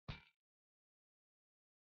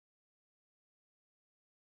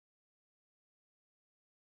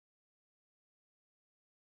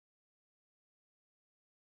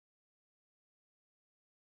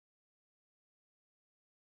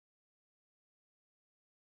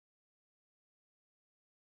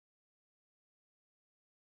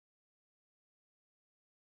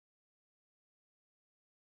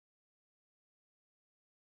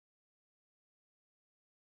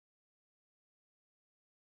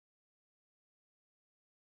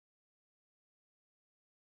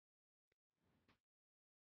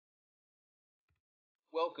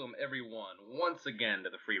welcome everyone once again to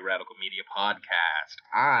the Free Radical Media Podcast.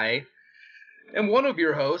 I am one of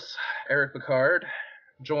your hosts, Eric Picard,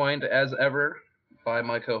 joined as ever by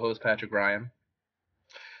my co-host Patrick Ryan.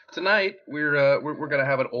 Tonight we're gonna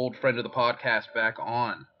have an old friend of the podcast back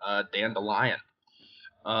on, Dan the Lion.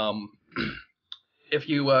 If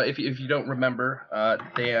you don't remember,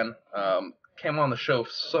 Dan came on the show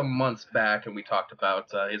some months back, and we talked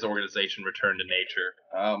about his organization, Return to Nature,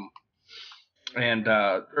 and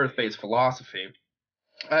Earth-based philosophy.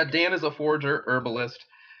 Dan is a forager, herbalist,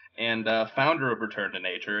 and founder of Return to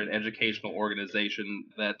Nature, an educational organization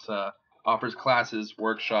that offers classes,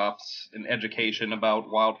 workshops, and education about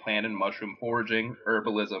wild plant and mushroom foraging,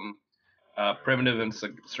 herbalism, primitive and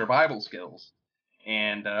survival skills,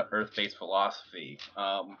 and earth-based philosophy.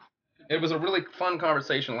 It was a really fun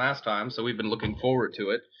conversation last time, so we've been looking forward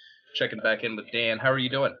to it. Checking back in with Dan. How are you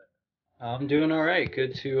doing? I'm doing all right.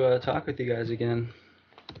 Good to talk with you guys again.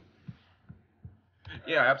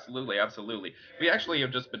 Yeah, absolutely. We actually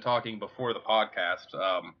have just been talking before the podcast.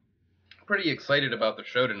 Pretty excited about the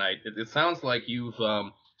show tonight. It sounds like you've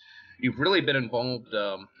really been involved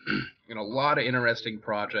in a lot of interesting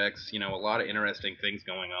projects. A lot of interesting things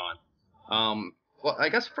going on. Well, I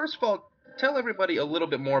guess first of all, tell everybody a little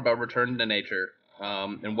bit more about Return to Nature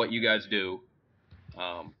and what you guys do.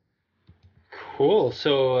 Cool.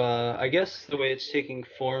 So I guess the way it's taking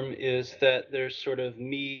form is that there's sort of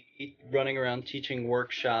me running around teaching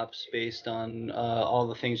workshops based on all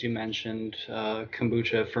the things you mentioned,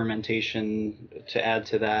 kombucha, fermentation, to add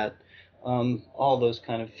to that, all those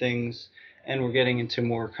kind of things. And we're getting into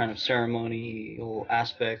more kind of ceremonial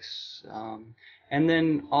aspects. And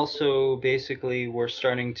then also basically we're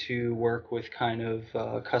starting to work with kind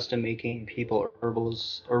of custom making people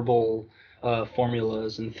herbal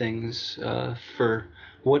formulas and things for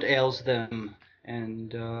what ails them.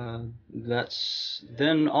 And that's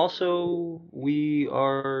then also we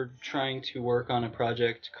are trying to work on a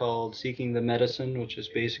project called Seeking the Medicine, which is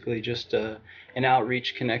basically just an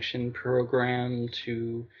outreach connection program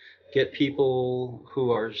to get people who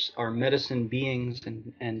are medicine beings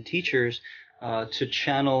and teachers to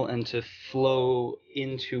channel and to flow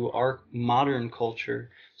into our modern culture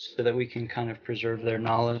so that we can kind of preserve their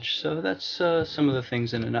knowledge. So that's some of the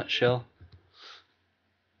things in a nutshell.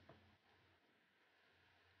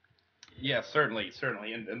 Yeah, certainly,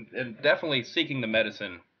 and definitely Seeking the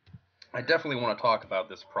Medicine. I definitely want to talk about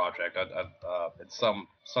this project in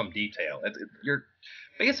some detail. You're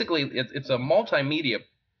basically it's a multimedia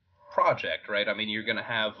project, right? I mean, you're going to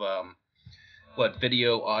have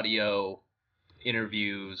video, audio,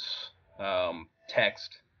 interviews,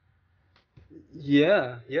 text.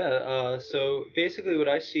 Yeah. So basically, what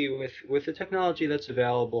I see with the technology that's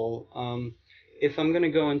available, if I'm going to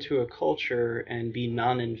go into a culture and be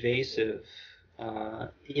non-invasive,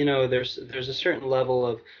 there's a certain level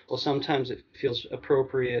of, well, sometimes it feels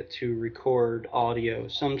appropriate to record audio.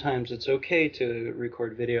 Sometimes it's okay to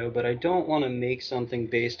record video, but I don't want to make something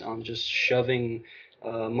based on just shoving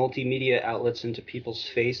multimedia outlets into people's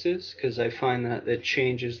faces, because I find that it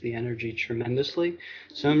changes the energy tremendously.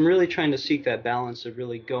 So I'm really trying to seek that balance of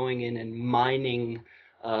really going in and mining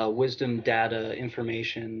wisdom, data,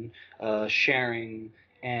 information, sharing,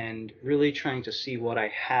 and really trying to see what I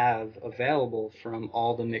have available from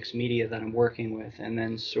all the mixed media that I'm working with, and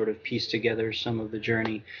then sort of piece together some of the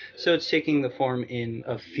journey. So it's taking the form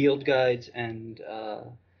of field guides and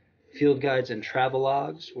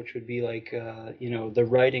travelogues, which would be like the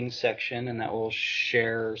writing section, and that will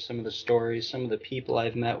share some of the stories, some of the people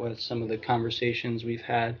I've met with, some of the conversations we've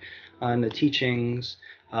had, and the teachings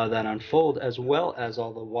that unfold, as well as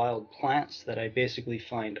all the wild plants that I basically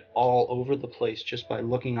find all over the place just by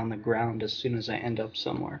looking on the ground as soon as I end up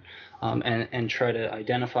somewhere, and try to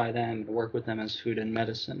identify them and work with them as food and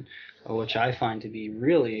medicine, which I find to be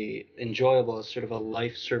really enjoyable as sort of a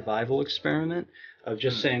life survival experiment of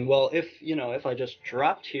just saying, well, if I just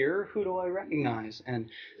dropped here, who do I recognize?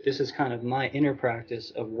 And this is kind of my inner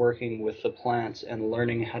practice of working with the plants and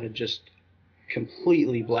learning how to just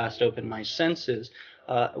completely blast open my senses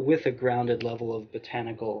with a grounded level of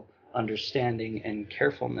botanical understanding and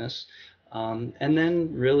carefulness. And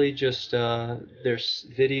then really just there's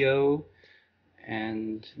video,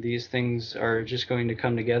 and these things are just going to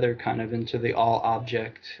come together kind of into the all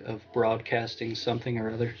object of broadcasting something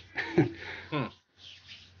or other.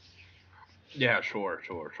 Yeah, sure.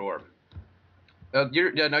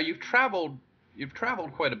 Now you've traveled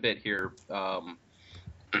quite a bit here.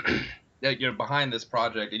 Behind this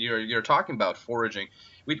project, and you're talking about foraging.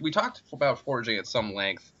 We talked about foraging at some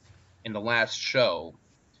length in the last show.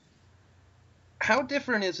 How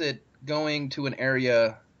different is it going to an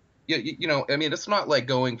area? you know, I mean, it's not like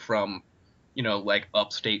going from, you know, like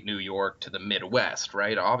upstate New York to the Midwest,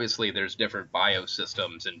 right? Obviously, there's different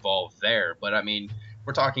biosystems involved there, but I mean,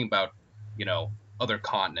 we're talking about, you know, other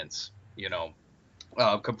continents, you know,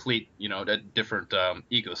 complete, you know, different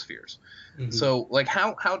ecospheres. Hmm. So, like,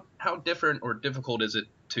 how different or difficult is it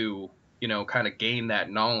to, you know, kind of gain that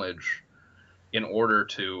knowledge in order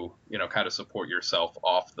to, you know, kind of support yourself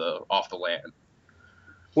off the land?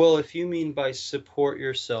 Well, if you mean by support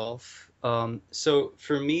yourself, so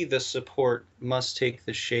for me, the support must take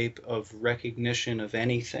the shape of recognition of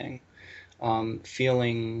anything,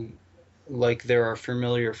 feeling like there are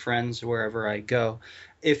familiar friends wherever I go.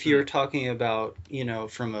 If Mm, you're talking about,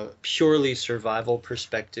 from a purely survival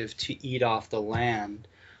perspective, to eat off the land,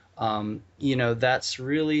 that's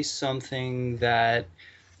really something that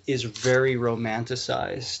is very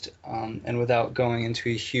romanticized. And without going into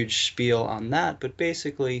a huge spiel on that, but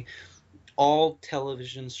basically, all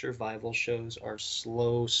television survival shows are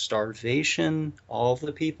slow starvation. All of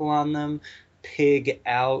the people on them pig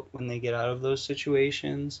out when they get out of those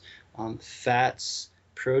situations. Fats,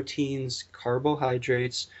 proteins,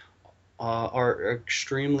 carbohydrates are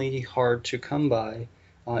extremely hard to come by.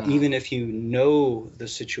 mm, Even if you know the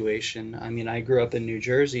situation. I mean, I grew up in New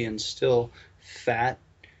Jersey, and still fat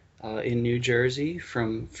in New Jersey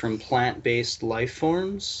from plant-based life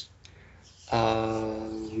forms,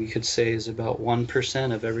 we could say, is about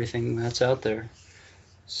 1% of everything that's out there.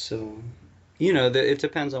 So, it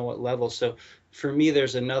depends on what level. So, for me,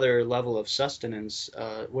 there's another level of sustenance,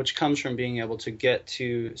 which comes from being able to get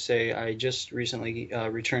to, say, I just recently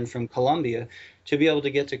returned from Colombia, to be able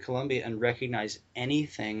to get to Colombia and recognize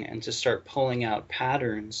anything and to start pulling out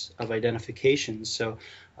patterns of identification. So,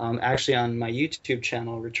 actually, on my YouTube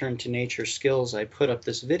channel, Return to Nature Skills, I put up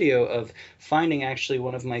this video of finding actually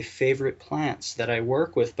one of my favorite plants that I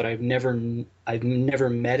work with, but I've never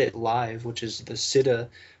met it live, which is the Sitta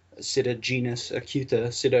genus acuta.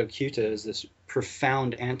 Sitta acuta is this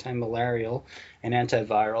profound anti-malarial and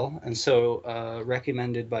antiviral, and so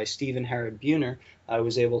recommended by Stephen Harrod Buhner, I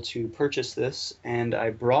was able to purchase this, and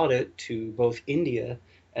I brought it to both India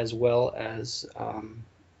as well as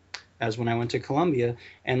when I went to Colombia.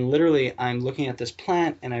 And literally, I'm looking at this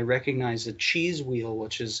plant and I recognize a cheese wheel,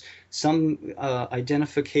 which is some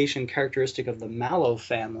identification characteristic of the mallow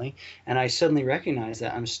family. And I suddenly recognize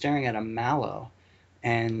that I'm staring at a mallow.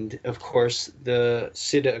 And of course, the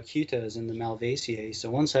Sitta acuta is in the Malvaceae. So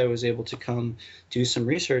once I was able to come do some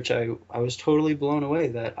research, I was totally blown away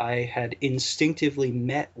that I had instinctively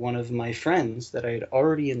met one of my friends that I had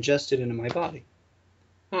already ingested into my body.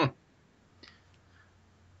 hmm.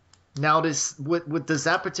 Now, does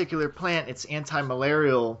that particular plant? It's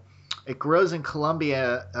anti-malarial. It grows in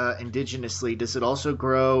Colombia indigenously. Does it also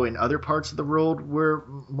grow in other parts of the world where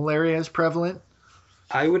malaria is prevalent?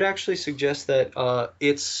 I would actually suggest that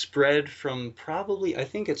it's spread from, probably, I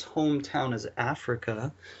think its hometown is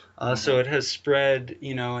Africa. So Hmm. it has spread,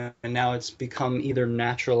 and now it's become either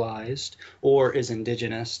naturalized or is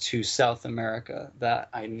indigenous to South America. That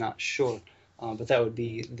I'm not sure. But that would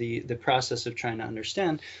be the process of trying to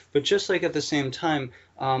understand. But just like at the same time,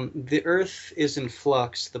 the earth is in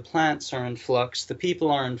flux, the plants are in flux, the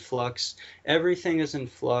people are in flux, everything is in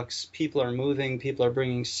flux. People are moving, people are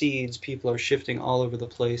bringing seeds, people are shifting all over the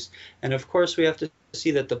place. And of course, we have to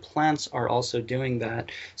see that the plants are also doing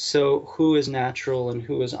that. So, who is natural and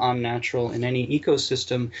who is unnatural in any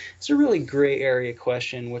ecosystem? It's a really gray area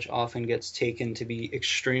question, which often gets taken to be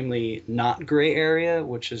extremely not gray area,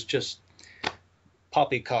 which is just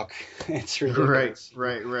poppycock. It's Right, ridiculous.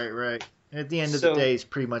 right, right, right. At the end of the So, day, it's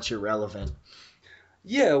pretty much irrelevant.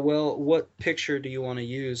 yeah, well, what picture do you want to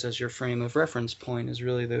use as your frame of reference point is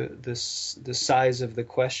really the size of the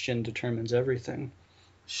question determines everything.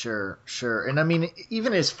 Sure, sure. And I mean,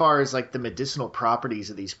 even as far as like the medicinal properties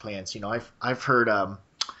of these plants, I've heard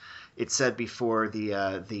it said before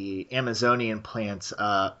the Amazonian plant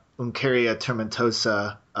Uncaria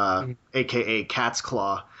tomentosa, Mhm. aka cat's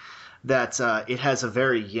claw, that it has a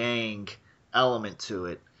very yang element to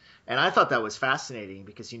it. And I thought that was fascinating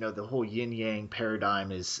because the whole yin yang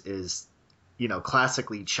paradigm is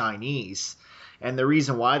classically Chinese. And the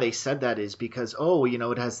reason why they said that is because, oh,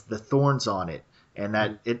 it has the thorns on it. And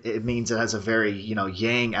that it means it has a very,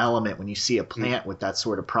 yang element when you see a Mhm. plant with that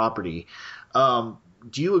sort of property.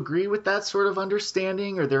 Do you agree with that sort of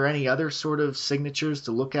understanding? Are there any other sort of signatures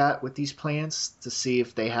to look at with these plants to see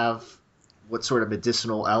if they have what sort of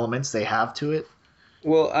medicinal elements they have to it?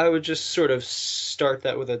 Well, I would just sort of start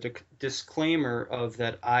that with a disclaimer of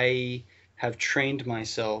that I have trained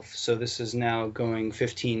myself. So this is now going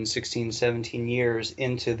 15, 16, 17 years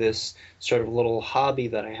into this sort of little hobby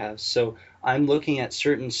that I have. So I'm looking at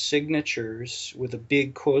certain signatures with the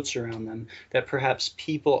big quotes around them that perhaps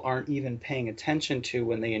people aren't even paying attention to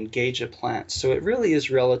when they engage a plant. So it really is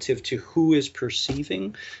relative to who is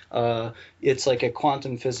perceiving. It's like a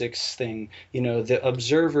quantum physics thing. The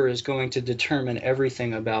observer is going to determine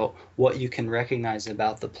everything about what you can recognize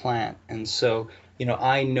about the plant. And so,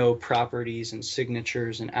 I know properties and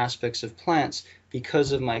signatures and aspects of plants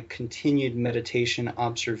because of my continued meditation,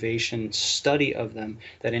 observation, study of them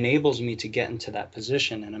that enables me to get into that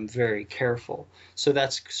position, and I'm very careful. So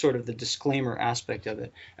that's sort of the disclaimer aspect of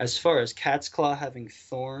it. As far as cat's claw having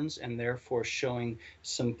thorns and therefore showing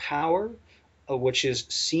some power, which is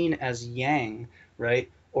seen as yang,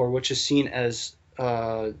 right? Or which is seen as,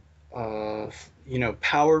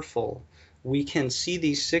 powerful. We can see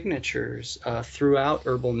these signatures throughout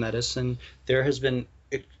herbal medicine. There has been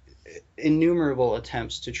innumerable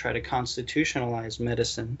attempts to try to constitutionalize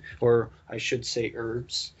medicine, or I should say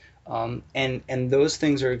herbs. And those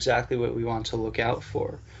things are exactly what we want to look out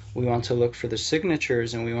for. We want to look for the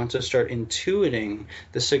signatures, and we want to start intuiting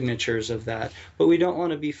the signatures of that. But we don't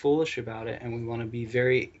want to be foolish about it, and we want to be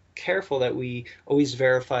very careful that we always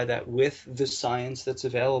verify that with the science that's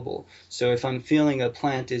available. So if I'm feeling a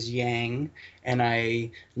plant is yang and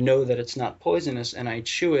I know that it's not poisonous and I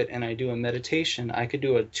chew it and I do a meditation, I could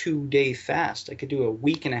do a 2-day fast. I could do a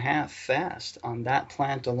 1.5-week fast on that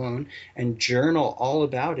plant alone and journal all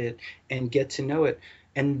about it and get to know it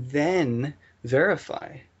and then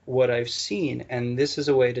verify what I've seen. And this is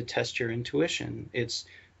a way to test your intuition. It's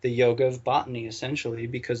the yoga of botany, essentially,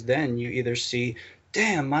 because then you either see,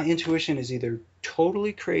 damn, my intuition is either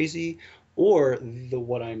totally crazy or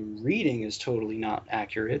what I'm reading is totally not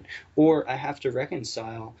accurate, or I have to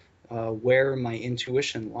reconcile where my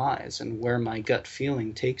intuition lies and where my gut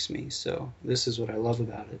feeling takes me. So this is what I love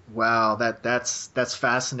about it. Wow, that's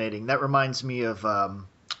fascinating. That reminds me of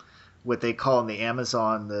what they call in the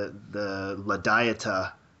Amazon the La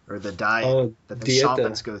Dieta, or the diet that the dieta.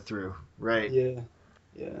 shamans go through. Right.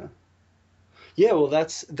 Yeah, well,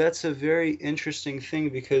 that's a very interesting thing,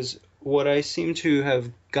 because what I seem to have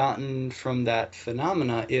gotten from that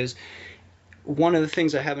phenomena is one of the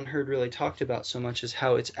things I haven't heard really talked about so much is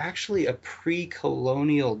how it's actually a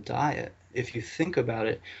pre-colonial diet. If you think about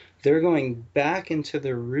it, they're going back into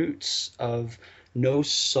the roots of no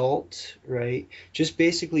salt, right? Just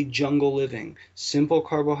basically jungle living, simple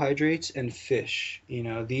carbohydrates and fish,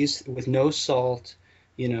 these with no salt,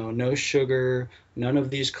 no sugar, none of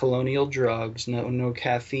these colonial drugs, no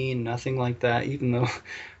caffeine, nothing like that, even though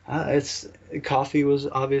coffee was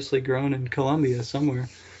obviously grown in Colombia somewhere.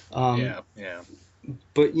 Yeah.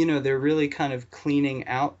 But, they're really kind of cleaning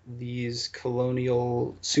out these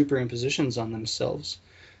colonial superimpositions on themselves.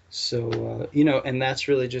 So, and that's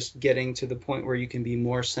really just getting to the point where you can be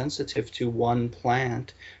more sensitive to one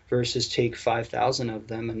plant versus take 5,000 of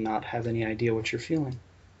them and not have any idea what you're feeling.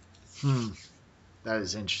 That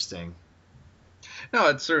is interesting. No,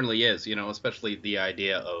 it certainly is, especially the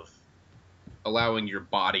idea of allowing your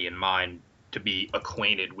body and mind to be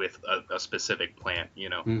acquainted with a specific plant,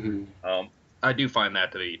 Mm-hmm. I do find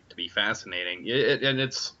that to be fascinating. And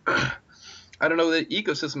it's, I don't know, the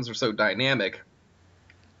ecosystems are so dynamic.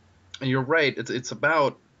 And you're right, it's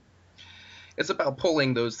about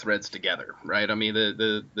pulling those threads together, right? I mean,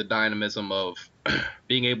 the dynamism of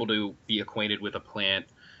being able to be acquainted with a plant,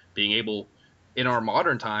 being able in our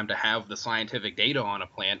modern time to have the scientific data on a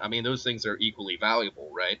plant. I mean, those things are equally valuable,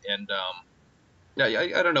 right? And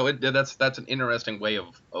I don't know, that's an interesting way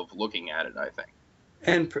of looking at it, I think.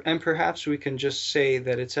 And perhaps we can just say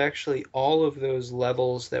that it's actually all of those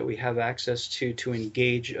levels that we have access to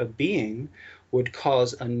engage a being would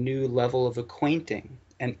cause a new level of acquainting.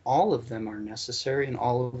 And all of them are necessary and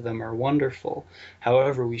all of them are wonderful.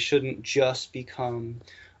 However, we shouldn't just become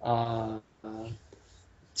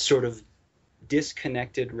sort of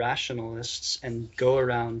disconnected rationalists and go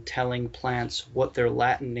around telling plants what their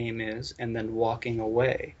Latin name is and then walking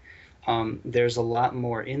away. There's a lot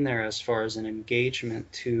more in there as far as an engagement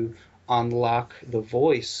to unlock the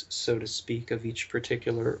voice, so to speak, of each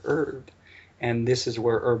particular herb. And this is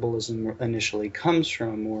where herbalism initially comes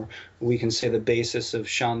from, or we can say the basis of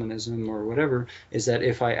shamanism or whatever, is that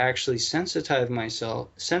if I actually sensitize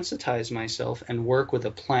myself and work with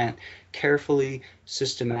a plant carefully,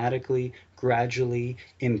 systematically, gradually,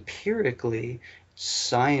 empirically,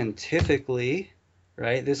 scientifically,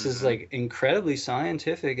 right? This is like incredibly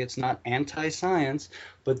scientific. It's not anti-science,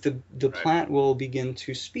 but the Right. plant will begin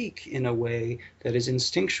to speak in a way that is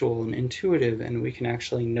instinctual and intuitive, and we can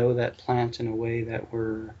actually know that plant in a way that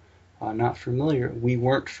we're Not familiar. We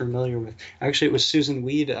weren't familiar with. Actually, it was Susan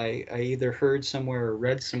Weed. I either heard somewhere or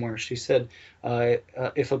read somewhere. She said,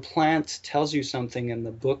 if a plant tells you something and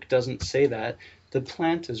the book doesn't say that, the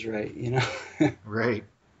plant is right, you know? Right.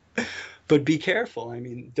 But be careful. I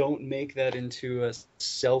mean, don't make that into a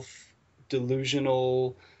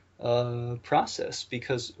self-delusional process,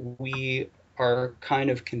 because we are kind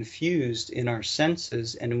of confused in our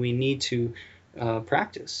senses, and we need to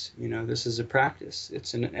practice. You know, this is a practice.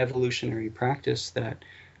 It's an evolutionary practice that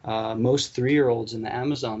most 3-year-olds in the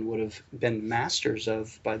Amazon would have been masters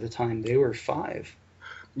of by the time they were 5.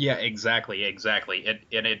 Yeah, exactly.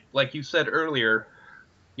 And it, like you said earlier,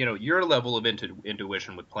 you know, your level of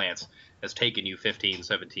intuition with plants has taken you 15,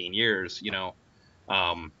 17 years, you know.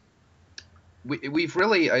 Um, we've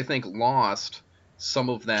really, I think, lost some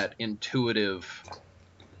of that intuitive,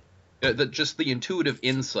 just the intuitive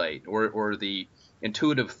insight, or the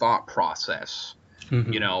intuitive thought process, you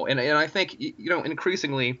Mm-hmm. know. And I think, you know,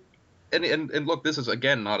 increasingly, and look, this is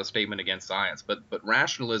again not a statement against science, but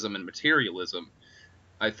rationalism and materialism,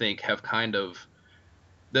 I think, have kind of,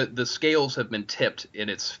 the scales have been tipped in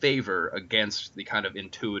its favor against the kind of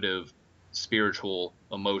intuitive, spiritual,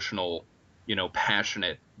 emotional, you know,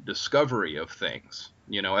 passionate discovery of things.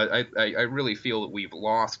 You know, I really feel that we've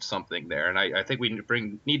lost something there, and I think we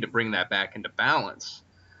need to bring that back into balance.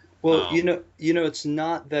 Well, Um, it's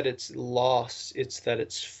not that it's lost, it's that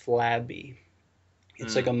it's flabby.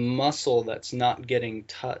 It's like mm, a muscle that's not getting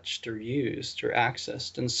touched or used or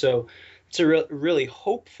accessed. And so it's a really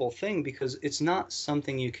hopeful thing, because it's not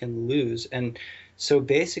something you can lose. And so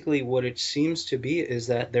basically, what it seems to be is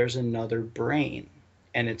that there's another brain,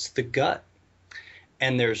 and it's the gut.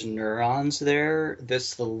 And there's neurons there.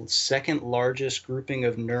 This the second largest grouping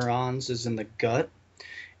of neurons is in the gut,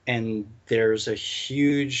 and there's a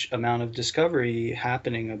huge amount of discovery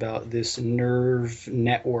happening about this nerve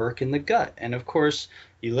network in the gut. And of course,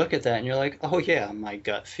 you look at that and you're like, oh yeah, my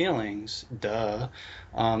gut feelings, duh.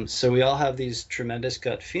 So we all have these tremendous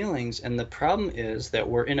gut feelings, and the problem is that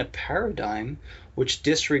we're in a paradigm which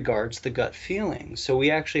disregards the gut feeling. So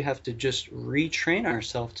we actually have to just retrain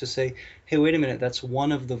ourselves to say, hey, wait a minute, that's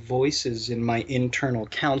one of the voices in my internal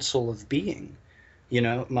council of being. You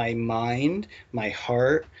know, my mind, my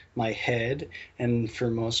heart, my head, and for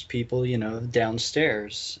most people, you know,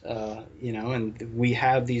 downstairs. You know, and we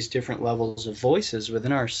have these different levels of voices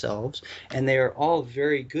within ourselves, and they are all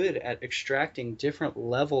very good at extracting different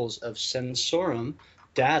levels of sensorum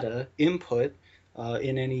data input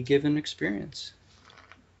in any given experience.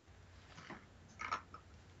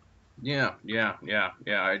 yeah.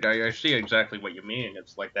 I see exactly what you mean.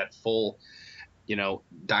 It's like that full, you know,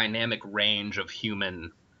 dynamic range of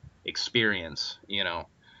human experience, you know.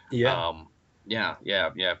 Yeah. Um, yeah,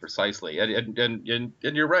 precisely. And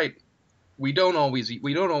you're right. We don't always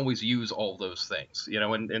use all those things, you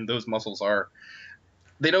know, and those muscles are,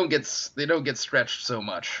 they don't get stretched so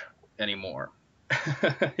much anymore.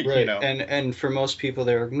 You Right. know. And for most people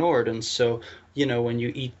they're ignored. And so, when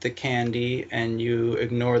you eat the candy and you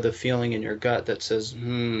ignore the feeling in your gut that says,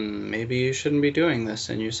 maybe you shouldn't be doing this,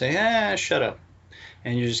 and you say, shut up.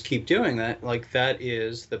 And you just keep doing that, like that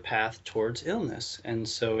is the path towards illness. And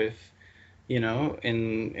so if, in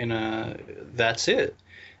a that's it.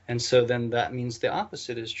 And so then that means the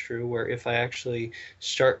opposite is true, where if I actually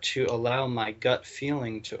start to allow my gut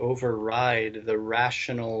feeling to override the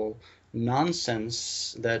rational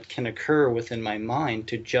nonsense that can occur within my mind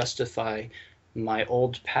to justify my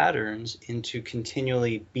old patterns into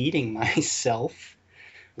continually beating myself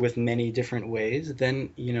with many different ways, then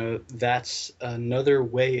that's another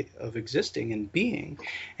way of existing and being.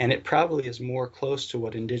 And it probably is more close to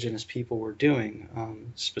what indigenous people were doing,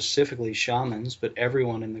 specifically shamans, but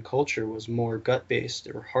everyone in the culture was more gut based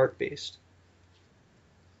or heart based,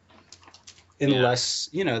 Yeah. unless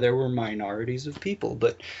there were minorities of people.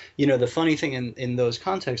 But the funny thing in those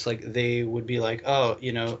contexts, like they would be like, oh,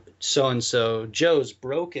 so and so Joe's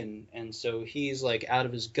broken, and so he's like out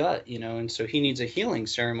of his gut, and so he needs a healing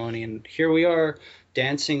ceremony, and here we are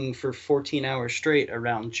dancing for 14 hours straight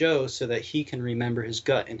around Joe so that he can remember his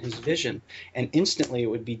gut and his vision, and instantly it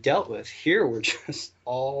would be dealt with. Here we're just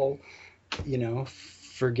all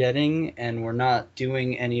forgetting, and we're not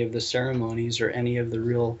doing any of the ceremonies or any of the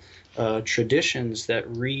real traditions that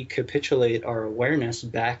recapitulate our awareness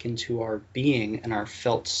back into our being and our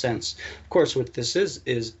felt sense. Of course, what this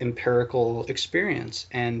is empirical experience,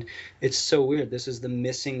 and it's so weird. This is the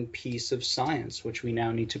missing piece of science, which we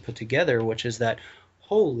now need to put together, which is that,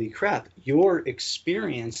 holy crap, your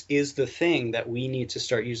experience is the thing that we need to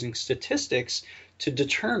start using statistics to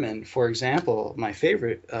determine. For example, my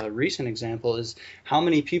favorite recent example is how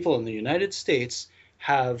many people in the United States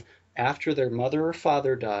have after their mother or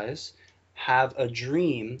father dies, have a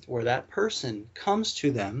dream where that person comes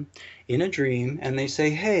to them in a dream and they say,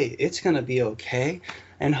 hey, it's going to be okay,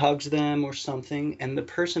 and hugs them or something. And the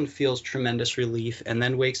person feels tremendous relief and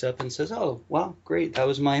then wakes up and says, oh, well, great, that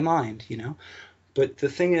was my mind, you know? But the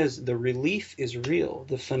thing is, the relief is real.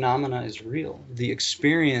 The phenomena is real. The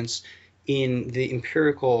experience in the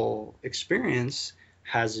empirical experience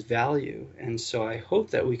has value. And so I hope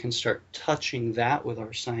that we can start touching that with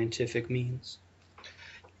our scientific means.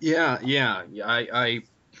 Yeah. I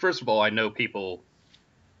first of all, I know people,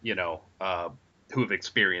 who have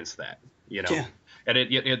experienced that, Yeah. and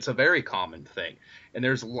it's a very common thing. And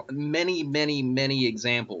there's many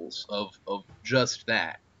examples of just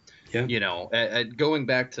that. Yeah. Going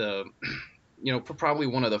back to, probably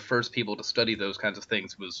one of the first people to study those kinds of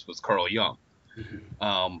things was Carl Jung.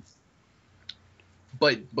 Mm-hmm.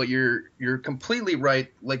 But you're completely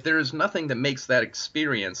right. Like, there is nothing that makes that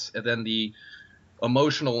experience and then the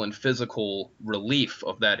emotional and physical relief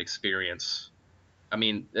of that experience. I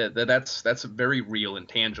mean, that's very real and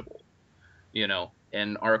tangible,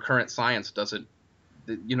 and our current science doesn't,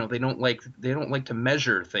 they don't like to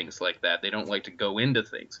measure things like that. They don't like to go into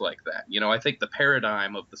things like that. I think the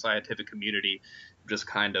paradigm of the scientific community just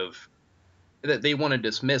kind of, that they want to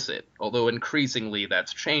dismiss it, although increasingly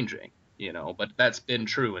that's changing, but that's been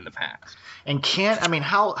true in the past. And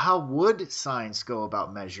how would science go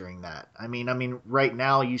about measuring that? I mean, right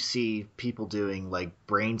now you see people doing like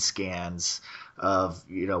brain scans of,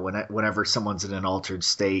 whenever someone's in an altered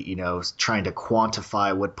state, trying to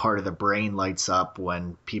quantify what part of the brain lights up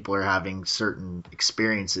when people are having certain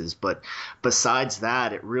experiences. But besides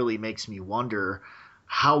that, it really makes me wonder,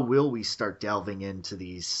 how will we start delving into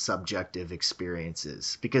these subjective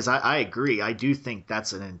experiences? Because I agree. I do think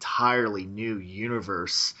that's an entirely new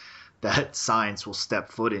universe that science will step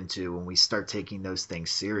foot into when we start taking those things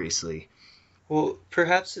seriously. Well,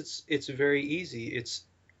 perhaps it's very easy. It's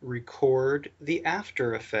record the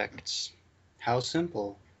after effects. How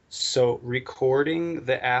simple. So recording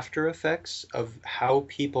the after effects of how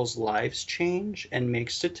people's lives change and make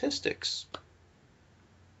statistics.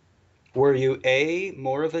 Were you A,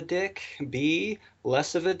 more of a dick, B,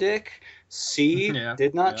 less of a dick, C, Yeah,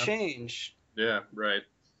 did not yeah, change? yeah, right,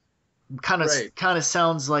 Kind of right. kind of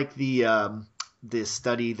sounds like the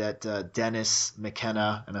study that Dennis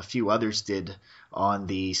McKenna and a few others did on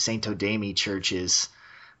the Saint Odemi churches,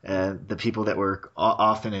 the people that were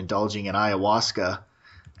often indulging in ayahuasca,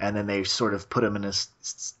 and then they sort of put them in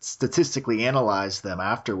statistically analyzed them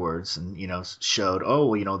afterwards, and showed,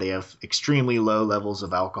 oh, they have extremely low levels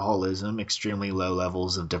of alcoholism, extremely low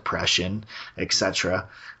levels of depression, etc.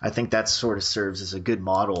 I think that sort of serves as a good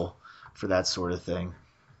model for that sort of thing.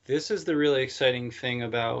 This is the really exciting thing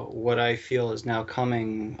about what I feel is now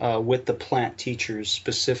coming with the plant teachers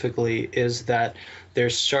specifically, is that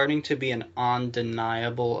there's starting to be an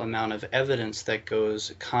undeniable amount of evidence that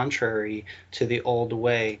goes contrary to the old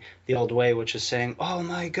way. The old way, which is saying, oh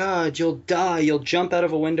my God, you'll die, you'll jump out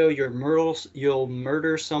of a window, you'll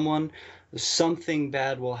murder someone, something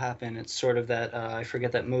bad will happen. It's sort of that, I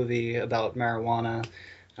forget that movie about marijuana.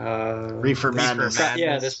 Reefer Madness.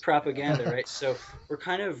 Yeah, this propaganda, right? So we're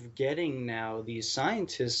kind of getting now these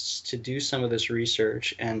scientists to do some of this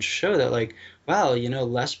research and show that, like, wow,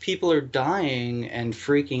 less people are dying and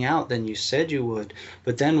freaking out than you said you would.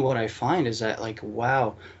 But then what I find is that, like,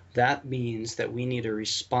 wow, that means that we need a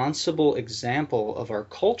responsible example of our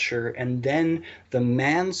culture, and then the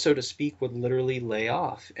man, so to speak, would literally lay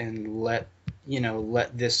off and let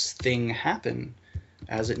this thing happen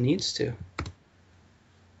as it needs to.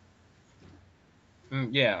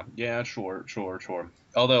 Yeah, sure.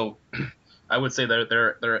 Although I would say that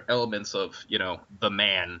there are elements of, the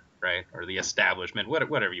man, right, or the establishment,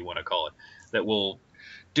 whatever you want to call it, that will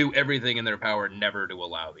do everything in their power never to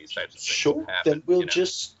allow these types of things to Sure, happen.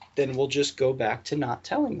 then we'll just go back to not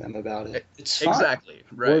telling them about it. It's fine. Exactly,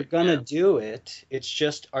 We're right. gonna Yeah. do it. It's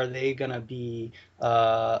just, are they gonna be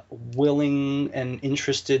willing and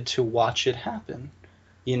interested to watch it happen?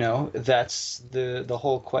 That's the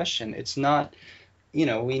whole question. It's not,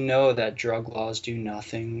 we know that drug laws do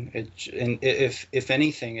nothing. And if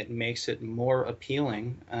anything, it makes it more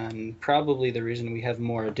appealing. And probably the reason we have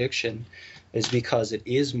more addiction is because it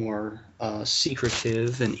is more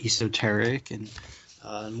secretive and esoteric and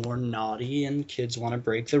more naughty, and kids want to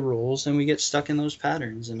break the rules, and we get stuck in those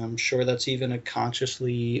patterns. And I'm sure that's even a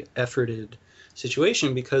consciously efforted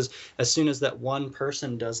situation, because as soon as that one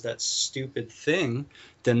person does that stupid thing,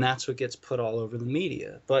 then that's what gets put all over the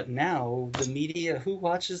media. But now the media, who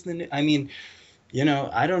watches the news? I mean,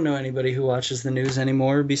 I don't know anybody who watches the news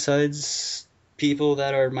anymore besides people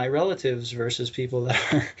that are my relatives versus people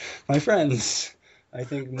that are my friends. I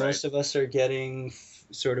think Right. most of us are getting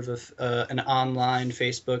sort of an online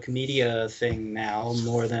Facebook media thing now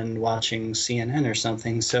more than watching CNN or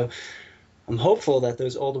something. So I'm hopeful that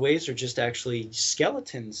those old ways are just actually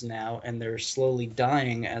skeletons now, and they're slowly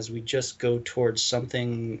dying as we just go towards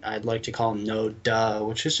something I'd like to call no duh,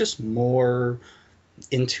 which is just more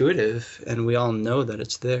intuitive, and we all know that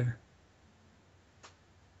it's there.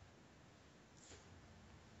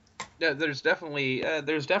 Yeah, there's definitely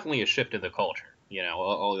a shift in the culture.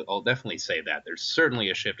 I'll definitely say that there's certainly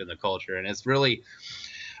a shift in the culture, and it's really,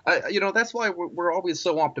 that's why we're always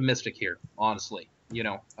so optimistic here. Honestly,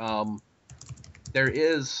 there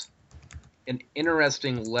is an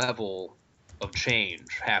interesting level of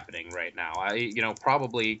change happening right now.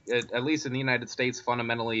 Probably at least in the United States,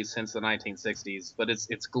 fundamentally since the 1960s, but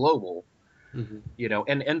it's global. Mm-hmm.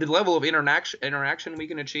 And the level of interaction we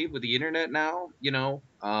can achieve with the internet now,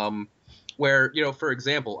 where, for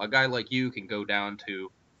example, a guy like you can go down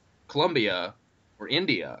to Colombia or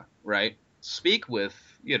India, right? Speak with,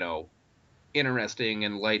 interesting,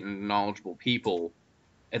 enlightened, knowledgeable people,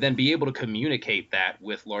 and then be able to communicate that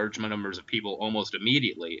with large numbers of people almost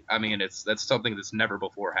immediately. I mean, that's something that's never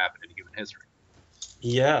before happened in human history.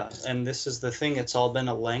 Yeah, and this is the thing, it's all been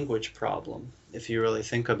a language problem, if you really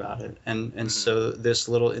think about it. And so this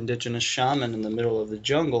little indigenous shaman in the middle of the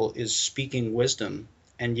jungle is speaking wisdom,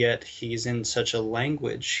 and yet he's in such a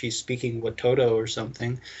language, he's speaking Watoto or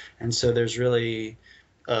something, and so there's really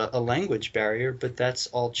a language barrier, but that's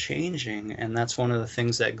all changing, and that's one of the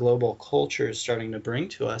things that global culture is starting to bring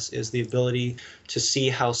to us, is the ability to see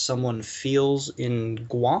how someone feels in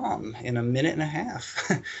Guam in a minute and a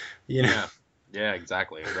half. Yeah. Yeah,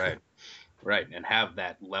 exactly. Right. And have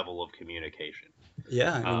that level of communication.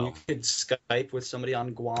 Yeah, I mean, you could Skype with somebody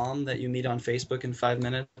on Guam that you meet on Facebook in 5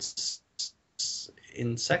 minutes,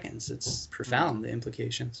 in seconds. It's profound, the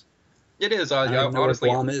implications. It is. I don't even know Honestly,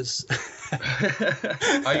 where Guam is.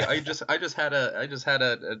 I just had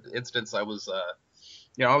an instance. I was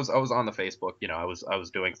I was on the Facebook. I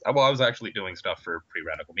was actually doing stuff for Pre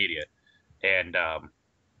Radical Media, and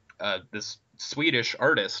this Swedish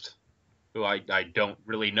artist who I don't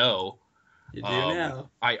really know. You do now.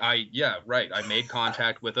 Yeah, right. I made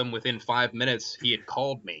contact with him within 5 minutes. He had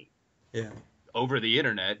called me. Yeah. Over the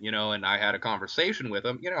internet, and I had a conversation with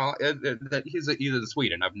him. He's a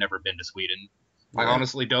Sweden. I've never been to Sweden. I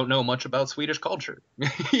honestly don't know much about Swedish culture. Now,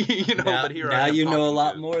 but here now I am you know a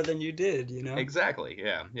lot to, more than you did. Exactly.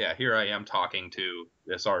 Yeah. Here I am talking to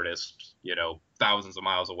this artist. Thousands of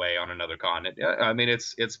miles away on another continent. Yeah, I mean,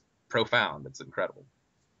 it's profound. It's incredible.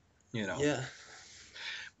 Yeah.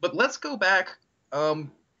 But let's go back.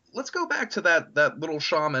 Let's go back to that little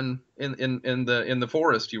shaman in the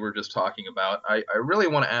forest you were just talking about. I really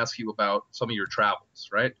want to ask you about some of your travels,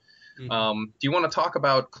 right? Mm-hmm. Do you want to talk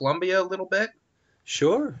about Colombia a little bit?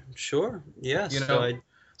 Sure. Yes.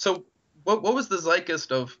 So what was the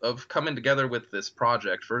zeitgeist of coming together with this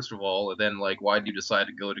project, first of all, and then, like, why did you decide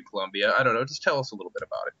to go to Colombia? I don't know. Just tell us a little bit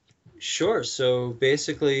about it. Sure. So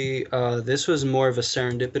basically, this was more of a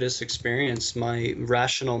serendipitous experience. My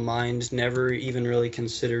rational mind never even really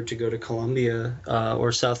considered to go to Colombia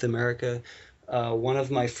or South America. One of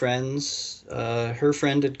my friends, her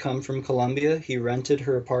friend had come from Colombia. He rented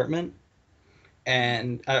her apartment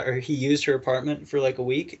and or he used her apartment for like a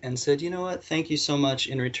week and said, "You know what? Thank you so much.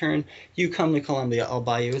 In return, you come to Colombia. I'll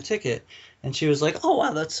buy you a ticket." And she was like, "Oh,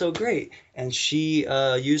 wow, that's so great." And she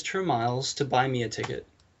used her miles to buy me a ticket.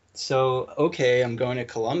 So, okay, I'm going to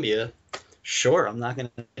Colombia. Sure, I'm not going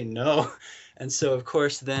to say no. And so, of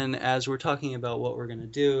course, then as we're talking about what we're going to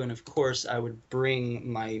do, and of course, I would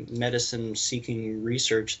bring my medicine seeking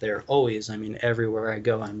research there always. I mean, everywhere I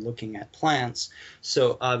go, I'm looking at plants.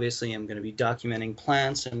 So, obviously, I'm going to be documenting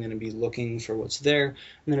plants. I'm going to be looking for what's there.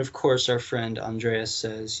 And then, of course, our friend Andreas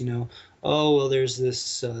says, "Oh, well, there's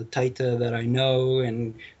this taita that I know,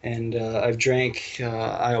 and I've drank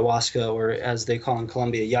ayahuasca, or as they call in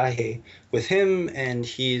Colombia, yahe, with him, and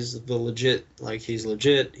he's legit,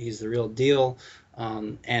 he's the real deal."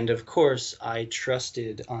 And of course, I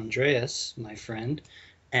trusted Andreas, my friend,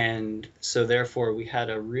 and so therefore we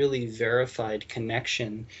had a really verified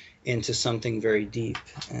connection into something very deep.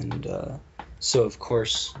 And so, of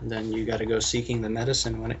course, then you got to go seeking the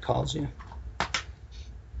medicine when it calls you.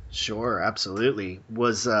 Sure, absolutely.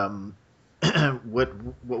 Was what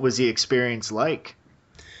was the experience like?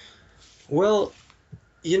 Well,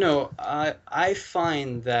 I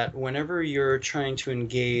find that whenever you're trying to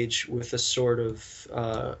engage with a sort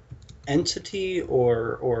of entity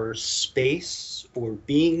or space or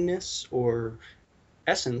beingness or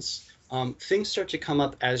essence, things start to come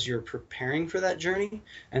up as you're preparing for that journey.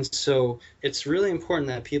 And so it's really important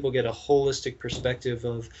that people get a holistic perspective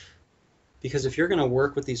of, because if you're going to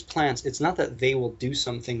work with these plants, it's not that they will do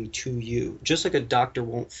something to you, just like a doctor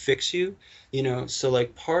won't fix you, you know. So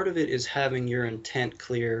like part of it is having your intent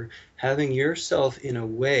clear, having yourself in a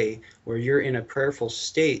way where you're in a prayerful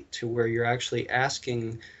state to where you're actually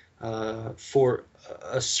asking for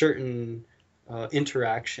a certain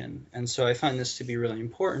interaction. And so I find this to be really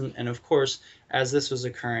important. And of course, as this was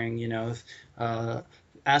occurring, you know, uh,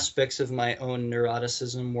 aspects of my own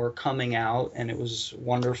neuroticism were coming out, and it was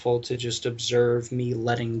wonderful to just observe me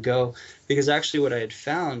letting go. Because actually, what I had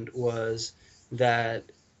found was that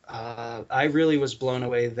I really was blown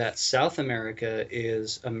away that South America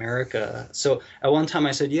is America. So at one time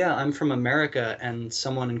I said, "Yeah, I'm from America," and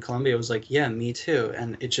someone in Colombia was like, "Yeah, me too,"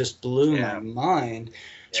 and it just blew my Yeah. mind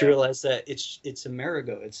to Yeah. realize that it's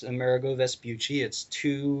Amerigo. It's Amerigo Vespucci. It's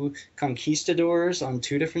two conquistadors on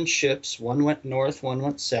two different ships. One went north, one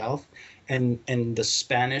went south, and the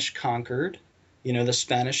Spanish conquered. You know, the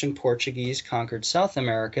Spanish and Portuguese conquered South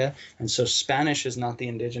America, and so Spanish is not the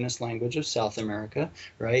indigenous language of South America,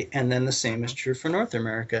 right? And then the same is true for North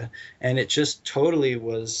America. And it just totally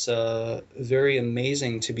was very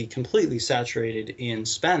amazing to be completely saturated in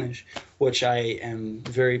Spanish, which I am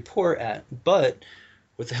very poor at. But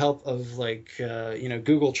with the help of like you know,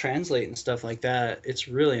 Google Translate and stuff like that, it's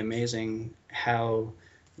really amazing how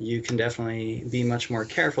you can definitely be much more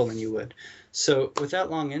careful than you would. So with that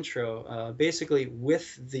long intro, basically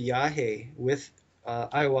with the yahe, with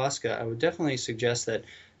ayahuasca, I would definitely suggest that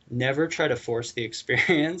never try to force the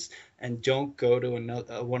experience, and don't go to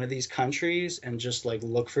another one of these countries and just like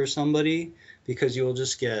look for somebody, because you will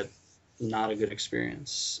just get not a good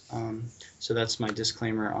experience. So that's my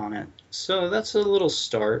disclaimer on it. So that's a little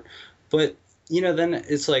start, but you know, then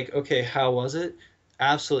it's like, okay, how was it?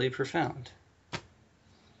 Absolutely profound.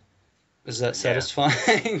 Is that Yeah.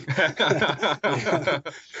 satisfying?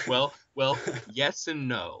 Well, yes and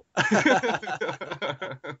no.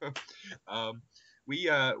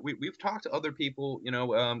 We've talked to other people, you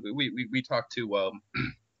know. We talked to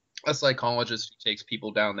a psychologist who takes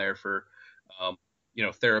people down there for um, you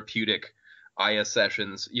know, therapeutic Aya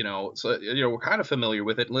sessions, you know. So you know, we're kind of familiar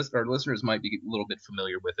with it. Our listeners might be a little bit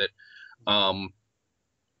familiar with it. Um,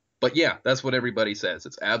 but yeah, that's what everybody says.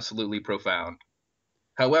 It's absolutely profound.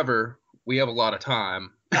 However, we have a lot of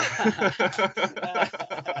time.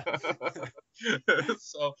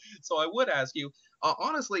 So I would ask you,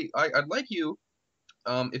 honestly, I'd like you,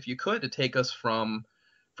 if you could, to take us from,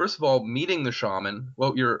 first of all, meeting the shaman,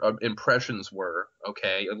 what your impressions were,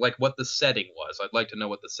 okay, like what the setting was. I'd like to know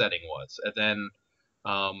what the setting was, and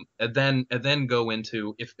then go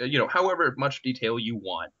into, if you know, however much detail you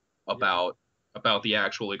want Yeah. about the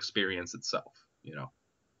actual experience itself. You know.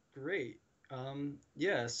 Great.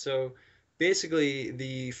 Yeah, so basically,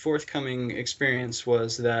 the forthcoming experience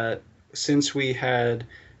was that since we had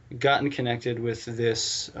gotten connected with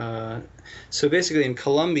this, so basically in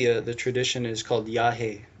Colombia, the tradition is called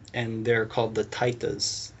yahe, and they're called the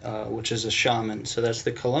taitas, which is a shaman. So that's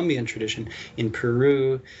the Colombian tradition. In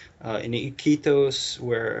Peru, in Iquitos,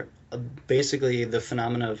 where basically the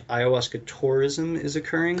phenomena of ayahuasca tourism is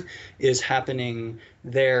occurring, is happening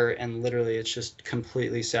there, and literally it's just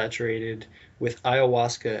completely saturated with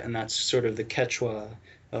ayahuasca, and that's sort of the Quechua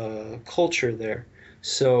culture there.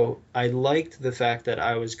 So I liked the fact that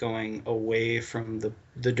I was going away from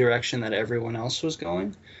the direction that everyone else was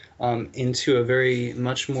going, into a very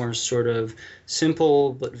much more sort of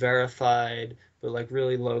simple but verified, but like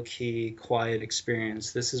really low key, quiet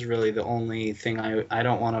experience. This is really the only thing I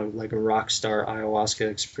don't want to like a rock star ayahuasca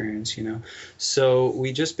experience, you know. So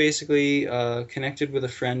we just basically connected with a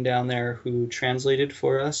friend down there who translated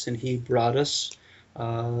for us, and he brought us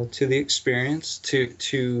to the experience,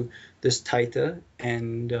 to this taita,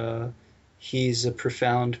 and he's a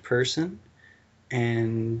profound person.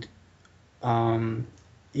 And um,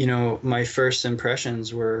 you know, my first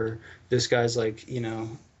impressions were, this guy's like, you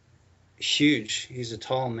know, huge. He's a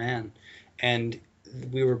tall man, and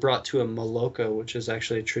we were brought to a maloca, which is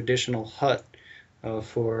actually a traditional hut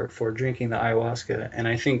for drinking the ayahuasca. And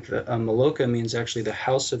I think that maloca means actually the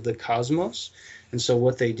house of the cosmos. And so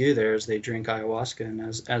what they do there is they drink ayahuasca.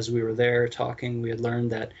 And as we were there talking, we had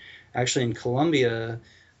learned that actually in Colombia,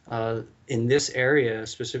 in this area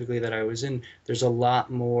specifically that I was in, there's a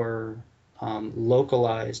lot more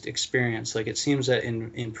localized experience. Like it seems that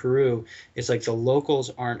in Peru, it's like the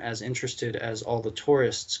locals aren't as interested as all the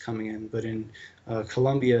tourists coming in. But in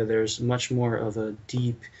Colombia, there's much more of a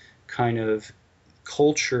deep kind of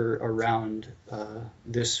culture around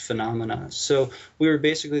this phenomena. So we were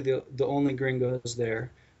basically the only gringos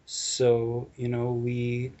there. So,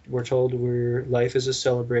 we were told life is a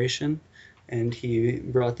celebration, and he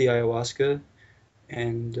brought the ayahuasca,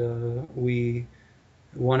 and we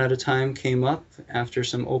one at a time came up after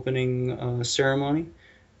some opening ceremony,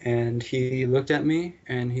 and he looked at me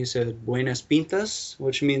and he said, "Buenas pintas,"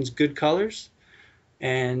 which means good colors,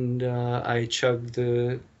 and I chugged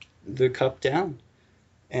the cup down.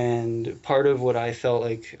 And part of what I felt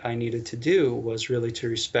like I needed to do was really to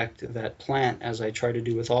respect that plant, as I try to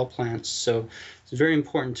do with all plants. So it's very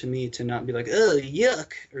important to me to not be like, "Oh,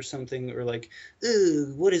 yuck," or something, or like,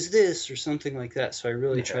 "Oh, what is this?" or something like that. So I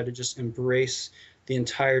really try to just embrace the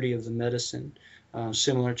entirety of the medicine,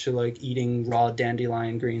 similar to like eating raw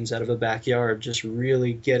dandelion greens out of a backyard, just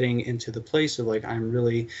really getting into the place of like, I'm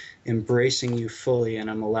really embracing you fully and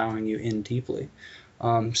I'm allowing you in deeply.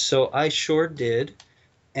 So I sure did.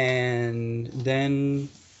 And then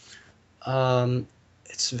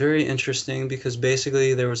it's very interesting because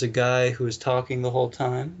basically there was a guy who was talking the whole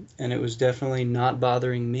time, and it was definitely not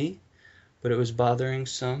bothering me, but it was bothering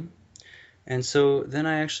some. And so then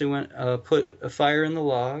I actually went put a fire in the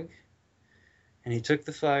log, and he took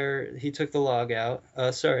the log out.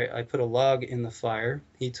 Sorry, I put a log in the fire.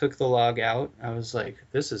 He took the log out. I was like,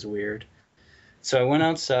 this is weird. So I went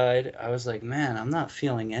outside. I was like, man, I'm not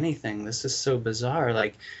feeling anything. This is so bizarre.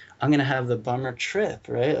 Like, I'm gonna have the bummer trip,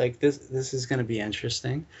 right? Like this is gonna be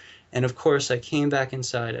interesting. And of course, I came back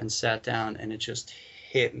inside and sat down, and it just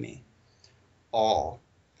hit me all.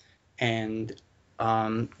 And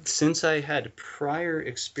since I had prior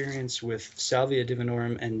experience with Salvia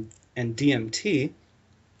divinorum and DMT,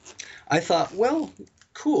 I thought, well,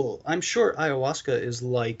 cool. I'm sure ayahuasca is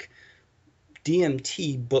like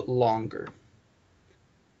DMT but longer.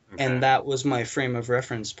 Okay. And that was my frame of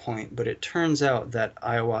reference point. But it turns out that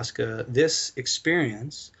ayahuasca, this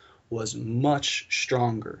experience, was much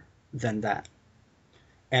stronger than that.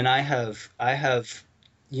 And I have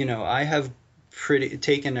pretty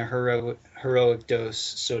taken a heroic dose,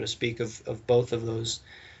 so to speak, of both of those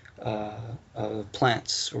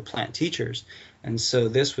plants or plant teachers. And so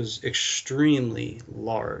this was extremely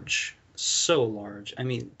large, so large. I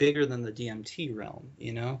mean, bigger than the DMT realm.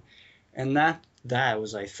 And that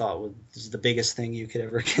was, I thought, was the biggest thing you could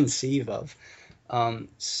ever conceive of.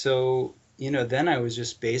 So then I was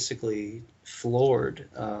just basically floored,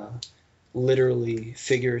 literally,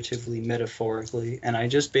 figuratively, metaphorically, and I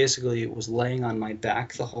just basically was laying on my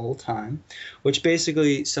back the whole time, which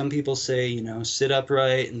basically some people say, sit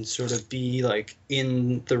upright and sort of be like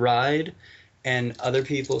in the ride, and other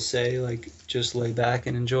people say like just lay back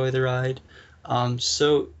and enjoy the ride.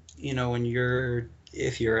 So when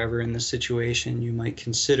if you're ever in the situation, you might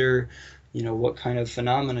consider, what kind of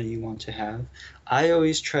phenomena you want to have. I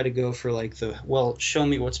always try to go for like show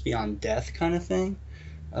me what's beyond death kind of thing,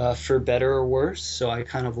 for better or worse. So I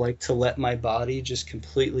kind of like to let my body just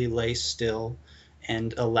completely lay still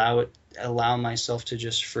and allow myself to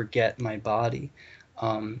just forget my body.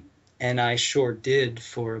 And I sure did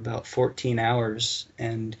for about 14 hours.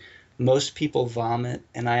 And most people vomit,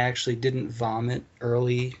 and I actually didn't vomit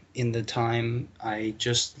early in the time. I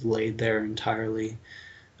just laid there entirely,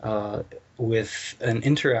 with an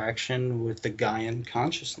interaction with the Gaian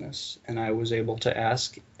consciousness, and I was able to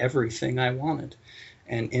ask everything I wanted.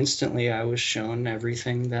 And instantly I was shown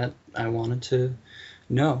everything that I wanted to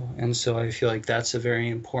know. And so I feel like that's a very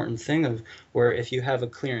important thing, of where if you have a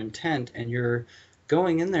clear intent and you're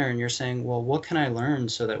going in there and you're saying, well, what can I learn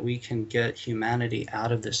so that we can get humanity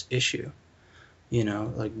out of this issue?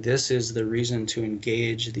 Like, this is the reason to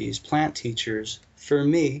engage these plant teachers for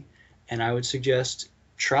me. And I would suggest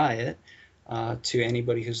try it, to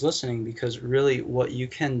anybody who's listening, because really what you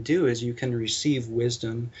can do is you can receive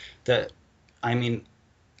wisdom that, I mean,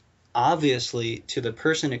 obviously to the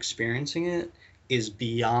person experiencing it is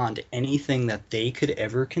beyond anything that they could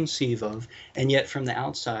ever conceive of. And yet from the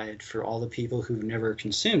outside, for all the people who've never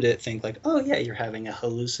consumed it, think like, oh yeah, you're having a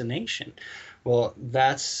hallucination. Well,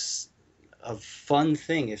 that's a fun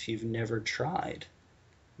thing if you've never tried,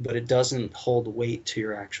 but it doesn't hold weight to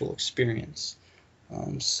your actual experience.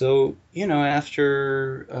 So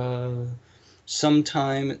after some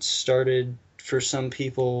time, it started for some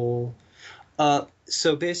people.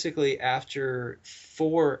 So basically, after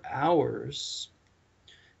 4 hours,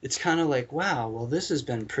 it's kind of like, wow, well, this has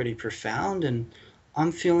been pretty profound, and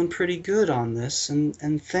I'm feeling pretty good on this,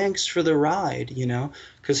 and thanks for the ride,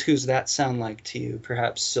 because who's that sound like to you?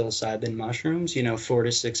 Perhaps psilocybin mushrooms, 4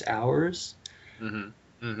 to 6 hours? Mm-hmm.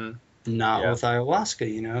 Mm-hmm. Not with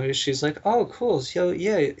ayahuasca, She's like, oh, cool, so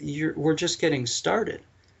yeah, we're just getting started.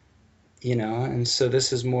 And so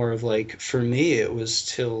this is more of like, for me, it was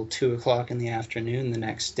till 2 o'clock in the afternoon the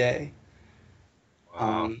next day.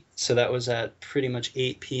 So that was at pretty much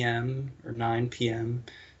 8 p.m. or 9 p.m.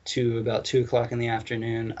 to about 2 o'clock in the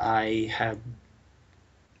afternoon.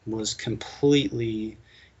 Was completely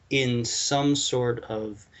in some sort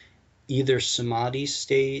of either samadhi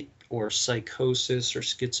state or psychosis or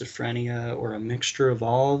schizophrenia or a mixture of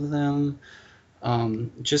all of them,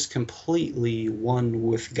 just completely one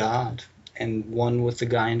with God and one with the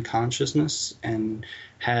Gaian consciousness, and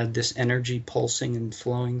had this energy pulsing and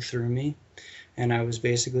flowing through me. And I was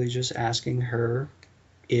basically just asking her,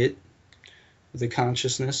 the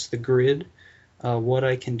consciousness, the grid, what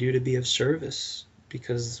I can do to be of service.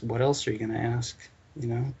 Because what else are you going to ask, you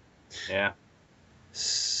know? Yeah.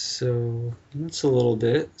 So that's a little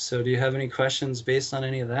bit. So do you have any questions based on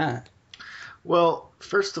any of that? Well,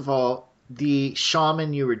 first of all, the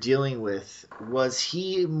shaman you were dealing with, was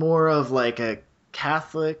he more of like a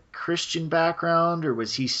Catholic Christian background, or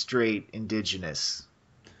was he straight indigenous?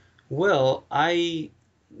 Well, I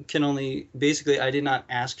did not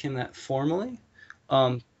ask him that formally.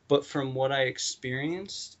 But from what I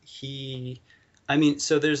experienced,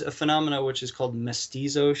 so there's a phenomena which is called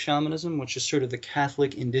mestizo shamanism, which is sort of the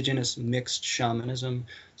Catholic indigenous mixed shamanism.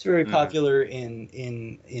 It's very popular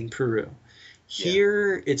in Peru.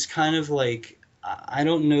 Here, it's kind of like, I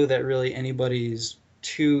don't know that really anybody's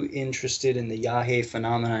too interested in the Yahe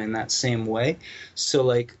phenomena in that same way. So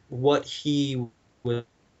like what he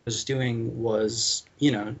was doing was,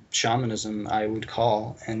 shamanism, I would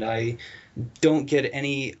call, and I don't get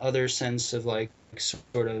any other sense of like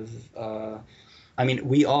sort of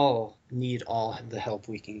we all need all the help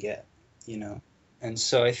we can get, and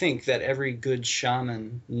so I think that every good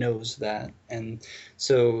shaman knows that. And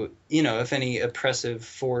so, if any oppressive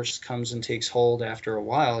force comes and takes hold after a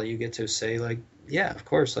while, you get to say like, yeah, of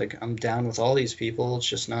course, like I'm down with all these people, it's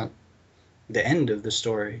just not the end of the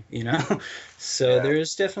story, So there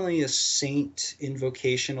is definitely a saint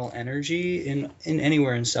invocational energy in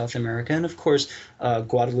anywhere in South America. And of course,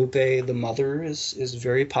 Guadalupe the Mother is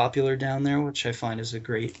very popular down there, which I find is a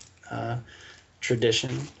great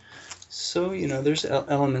tradition. So, there's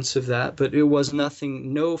elements of that, but it was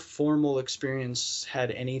no formal experience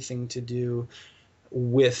had anything to do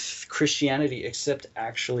with Christianity except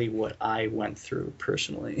actually what I went through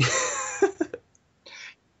personally.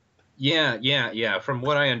 Yeah. From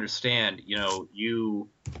what I understand,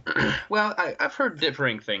 well, I've heard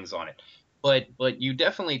differing things on it, but you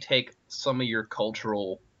definitely take some of your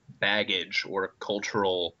cultural baggage or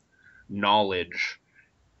cultural knowledge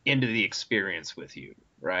into the experience with you,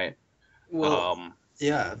 right? Well,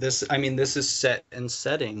 yeah, this is set and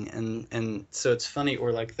setting, and so it's funny,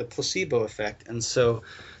 or like the placebo effect. And so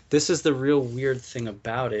this is the real weird thing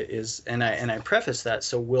about it is, and I preface that,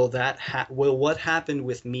 so will what happened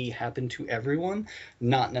with me happen to everyone?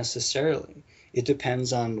 Not necessarily. It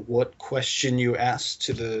depends on what question you ask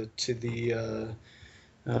to the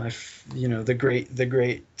the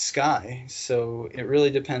great sky. So it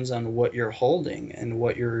really depends on what you're holding and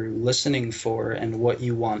what you're listening for and what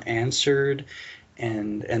you want answered.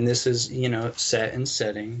 And this is, set and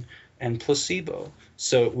setting and placebo.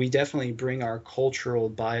 So we definitely bring our cultural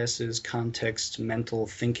biases, context, mental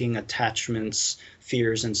thinking, attachments,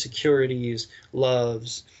 fears, insecurities,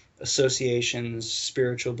 loves, associations,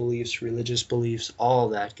 spiritual beliefs, religious beliefs, all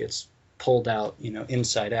that gets pulled out,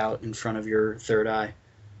 inside out in front of your third eye.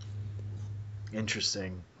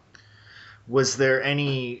 Interesting. Was there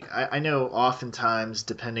any? I know oftentimes,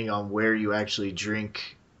 depending on where you actually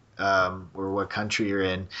drink, or what country you're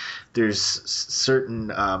in, there's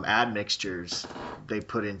certain admixtures they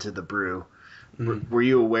put into the brew. Were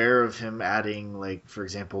you aware of him adding, like, for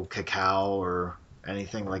example, cacao or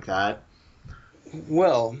anything like that?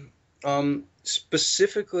 Well,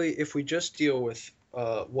 specifically, if we just deal with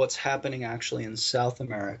what's happening actually in South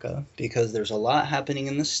America, because there's a lot happening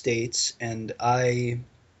in the States, and I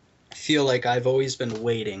feel like I've always been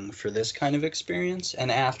waiting for this kind of experience,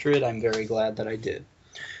 and after it, I'm very glad that I did.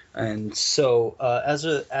 And so,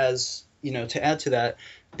 to add to that,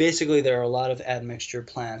 basically there are a lot of admixture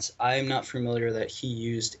plants. I'm not familiar that he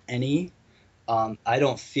used any. I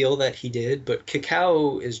don't feel that he did, but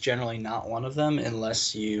cacao is generally not one of them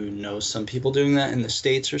unless you know some people doing that in the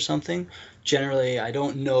States or something. Generally, I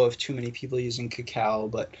don't know of too many people using cacao,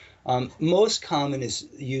 but most common is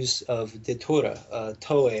use of datura,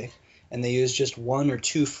 toe, and they use just one or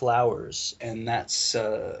two flowers, and that's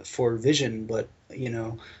for vision. But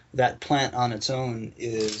that plant on its own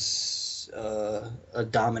is a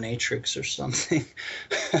dominatrix or something.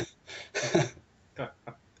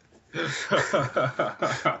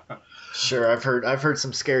 Sure, I've heard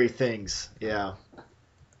some scary things. Yeah.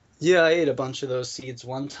 Yeah, I ate a bunch of those seeds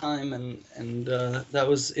one time, and that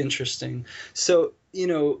was interesting. So,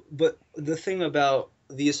 but the thing about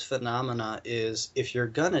these phenomena is if you're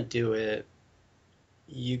gonna do it,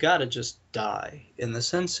 you gotta just die in the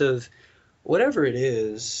sense of whatever it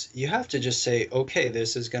is, you have to just say, okay,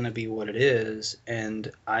 this is gonna be what it is,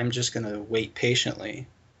 and I'm just gonna wait patiently,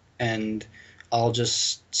 and I'll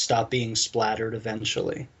just stop being splattered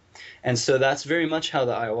eventually. And so that's very much how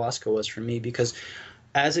the ayahuasca was for me because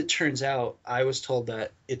as it turns out, I was told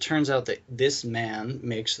that it turns out that this man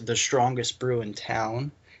makes the strongest brew in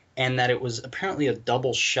town and that it was apparently a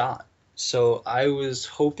double shot. So I was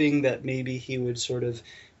hoping that maybe he would sort of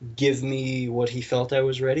give me what he felt I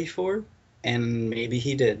was ready for, and maybe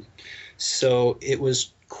he did. So it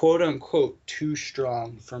was quote unquote too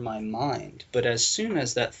strong for my mind. But as soon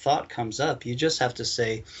as that thought comes up, you just have to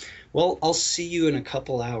say, well, I'll see you in a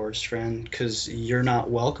couple hours, friend, because you're not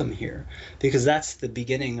welcome here. Because that's the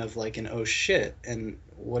beginning of like an oh shit, and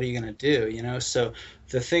what are you gonna do? So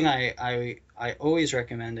the thing I always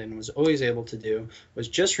recommend and was always able to do was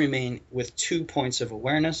just remain with 2 points of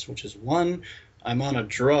awareness, which is one, I'm on a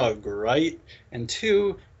drug, right? And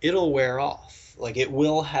two, it'll wear off. Like it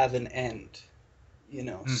will have an end.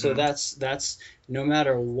 So Mm-hmm. that's no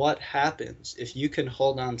matter what happens, if you can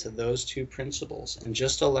hold on to those two principles and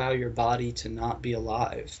just allow your body to not be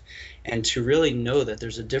alive and to really know that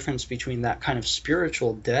there's a difference between that kind of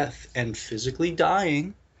spiritual death and physically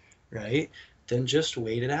dying, right? Then just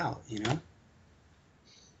wait it out.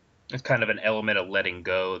 It's kind of an element of letting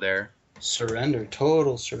go there. Surrender,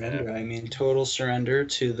 total surrender. Yeah. I mean, total surrender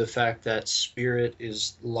to the fact that spirit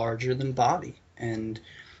is larger than body. And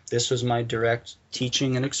this was my direct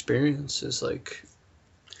teaching and experience is like,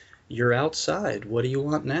 you're outside. What do you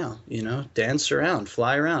want now? Dance around,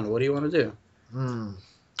 fly around. What do you want to do? Hmm.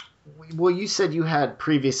 Well, you said you had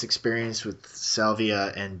previous experience with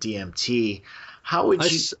salvia and DMT. How would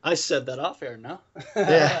you? I said that off air, no?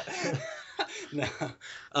 Yeah. No.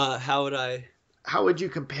 How would I? How would you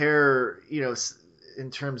compare?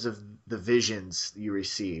 In terms of the visions you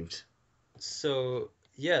received. So,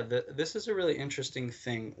 yeah, this is a really interesting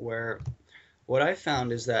thing where what I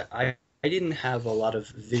found is that I didn't have a lot of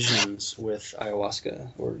visions with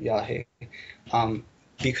ayahuasca or yahe um,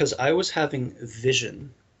 because I was having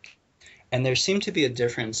vision. And there seemed to be a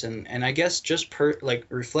difference. And I guess just like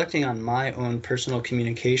reflecting on my own personal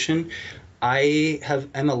communication,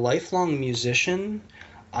 I'm a lifelong musician.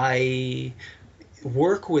 I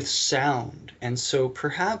work with sound. And so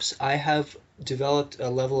perhaps I have developed a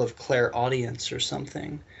level of clairaudience or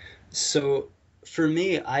something. So for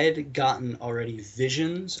me, I had gotten already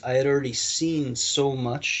visions. I had already seen so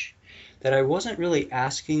much that I wasn't really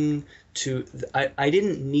asking to, I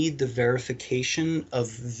didn't need the verification of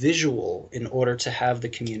visual in order to have the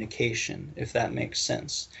communication, if that makes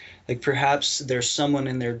sense. Like perhaps there's someone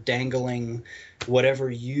in there dangling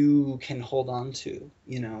whatever you can hold on to.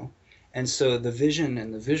 And so the vision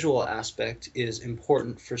and the visual aspect is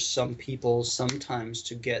important for some people sometimes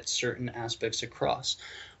to get certain aspects across.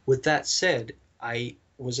 With that said, I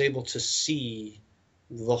was able to see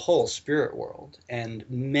the whole spirit world and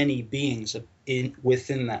many beings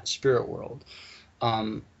within that spirit world.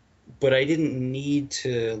 Um, but I didn't need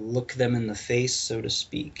to look them in the face, so to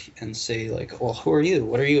speak, and say like, "Well, who are you?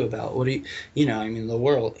 What are you about? What are you?" I mean, the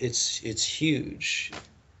world it's huge.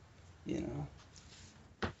 You know.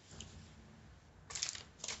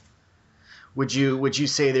 Would you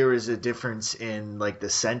say there was a difference in like the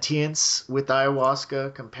sentience with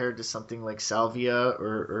ayahuasca compared to something like salvia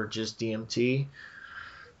or just DMT?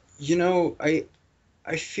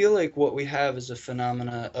 I feel like what we have is a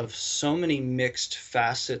phenomena of so many mixed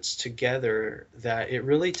facets together that it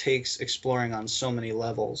really takes exploring on so many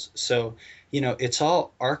levels. So, it's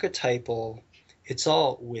all archetypal, it's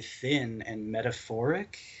all within and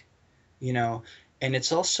metaphoric, you know, and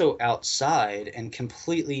it's also outside and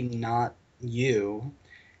completely not you.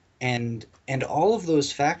 And all of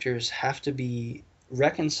those factors have to be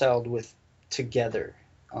reconciled with together.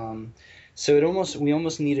 Um, so we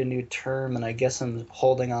almost need a new term, and I guess I'm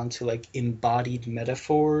holding on to like embodied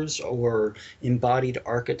metaphors or embodied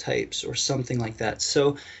archetypes or something like that.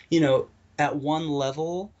 So, at one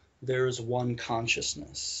level, there is one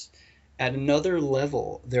consciousness. At another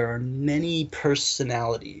level, there are many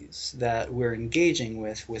personalities that we're engaging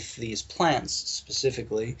with these plants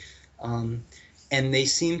specifically. Um, and they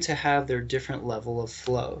seem to have their different level of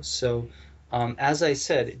flow. So, as I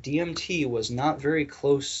said, DMT was not very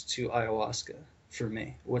close to ayahuasca for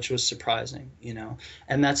me, which was surprising.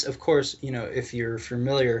 And that's, of course, if you're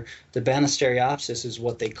familiar, the Banisteriopsis is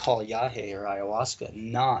what they call yahe or ayahuasca,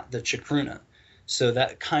 not the chacruna. So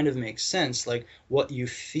that kind of makes sense. Like what you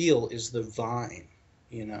feel is the vine,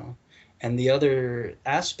 you know, and the other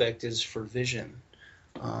aspect is for vision.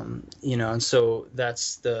 And so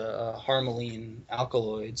that's the harmaline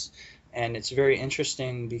alkaloids, and it's very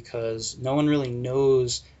interesting because no one really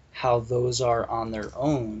knows how those are on their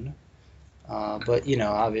own. But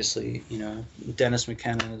obviously, Dennis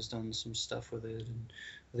McKenna has done some stuff with it,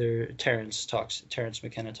 and Terrence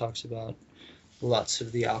McKenna talks about lots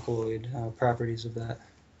of the alkaloid properties of that.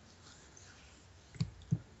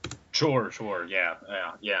 Sure, yeah,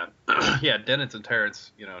 yeah. Dennis and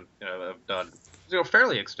Terrence, have done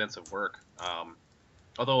fairly extensive work.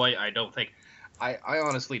 Although I don't think, I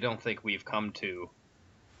honestly don't think we've come to.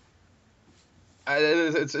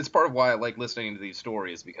 It's part of why I like listening to these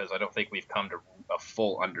stories, because I don't think we've come to a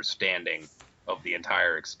full understanding of the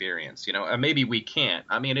entire experience. And maybe we can't.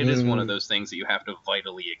 I mean, it is one of those things that you have to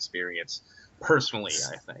vitally experience personally,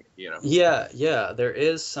 I think. Yeah, there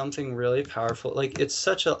is something really powerful. Like, it's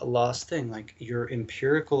such a lost thing. Like, your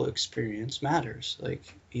empirical experience matters. Like,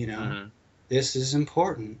 this is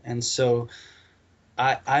important. And so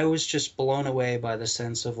I was just blown away by the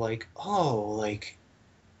sense of like, oh, like,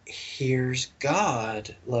 here's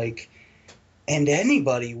God. Like, and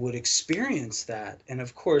anybody would experience that. And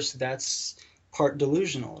of course, that's part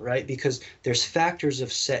delusional, right? Because there's factors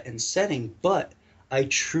of set and setting, but I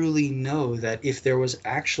truly know that if there was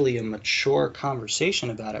actually a mature conversation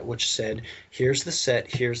about it, which said, here's the set,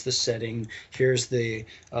 here's the setting, here's the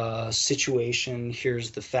situation,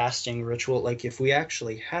 here's the fasting ritual, like if we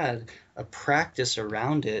actually had a practice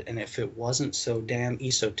around it, and if it wasn't so damn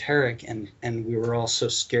esoteric and we were all so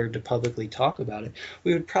scared to publicly talk about it,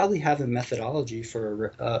 we would probably have a methodology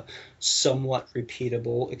for a somewhat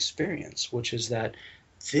repeatable experience, which is that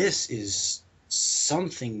this is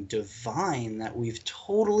something divine that we've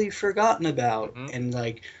totally forgotten about. And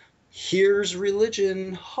like, here's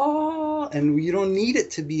religion, and you don't need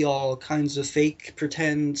it to be all kinds of fake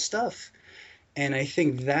pretend stuff. And I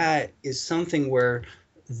think that is something where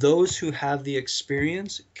those who have the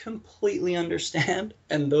experience completely understand,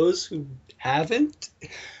 and those who haven't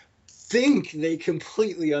think they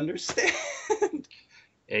completely understand.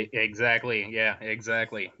 Exactly. Yeah,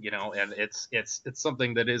 exactly. And it's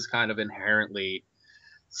something that is kind of inherently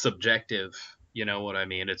subjective. You know what I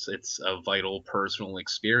mean? It's a vital personal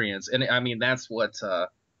experience, and I mean that's what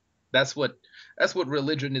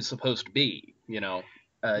religion is supposed to be.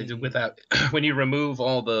 Without when you remove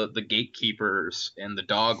all the gatekeepers and the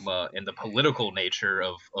dogma and the political nature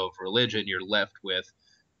of religion, you're left with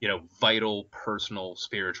vital personal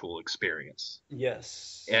spiritual experience.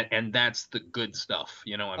 Yes. And that's the good stuff.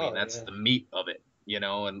 That's the meat of it.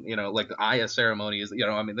 And like the Aya ceremony is,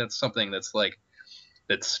 that's something that's like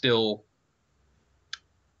that's still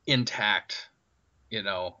intact,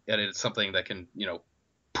 and it's something that can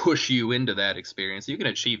push you into that experience. You can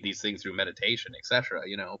achieve these things through meditation, etc.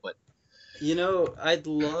 But I'd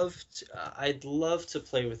love to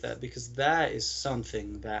play with that, because that is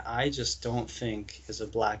something that I just don't think is a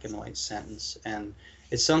black and white sentence. And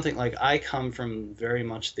it's something like, I come from very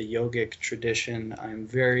much the yogic tradition. I'm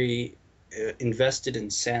very invested in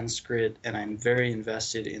Sanskrit, and I'm very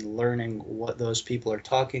invested in learning what those people are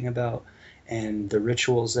talking about and the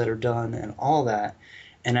rituals that are done and all that.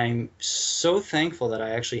 And I'm so thankful that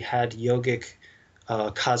I actually had yogic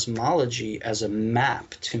cosmology as a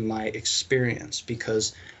map to my experience,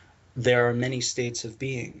 because there are many states of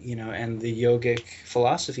being, and the yogic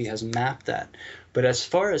philosophy has mapped that. But as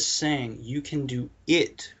far as saying you can do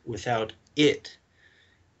it without it,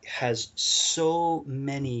 has so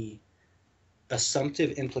many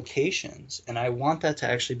assumptive implications, and I want that to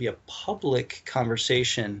actually be a public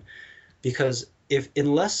conversation, because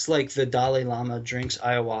unless like the Dalai Lama drinks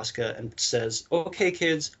ayahuasca and says, okay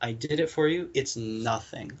kids, I did it for you, it's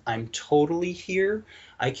nothing, I'm totally here,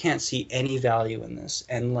 I can't see any value in this,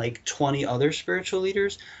 and like 20 other spiritual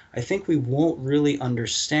leaders, I think we won't really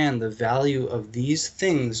understand the value of these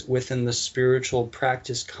things within the spiritual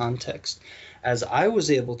practice context. As I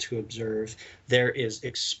was able to observe, there is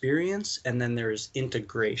experience and then there is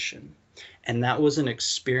integration. And that was an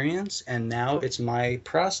experience, and now it's my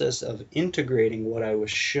process of integrating what I was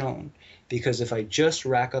shown. Because if I just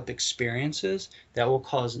rack up experiences, that will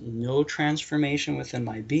cause no transformation within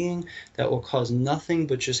my being. That will cause nothing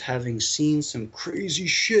but just having seen some crazy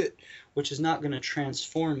shit, which is not going to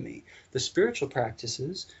transform me. The spiritual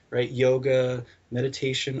practices, right, yoga,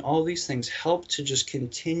 meditation, all these things help to just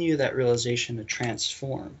continue that realization to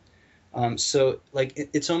transform. So like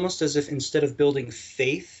it's almost as if instead of building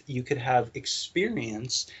faith, you could have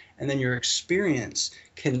experience, and then your experience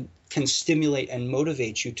can stimulate and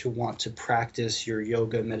motivate you to want to practice your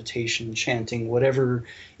yoga, meditation, chanting, whatever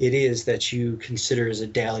it is that you consider as a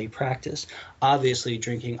daily practice. Obviously,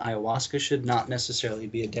 drinking ayahuasca should not necessarily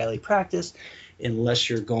be a daily practice unless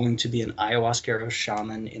you're going to be an ayahuasca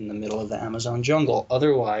shaman in the middle of the Amazon jungle.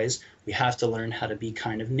 Otherwise, we have to learn how to be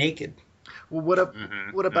kind of naked. Well,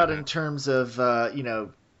 what about in terms of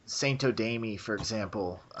Santo Daime, for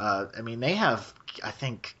example? I mean, they have, I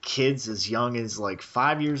think, kids as young as like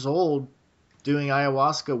 5 years old doing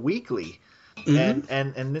ayahuasca weekly,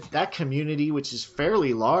 Mm-hmm. and that community, which is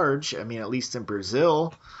fairly large, I mean, at least in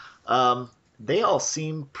Brazil, they all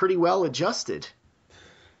seem pretty well adjusted.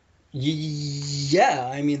 Yeah,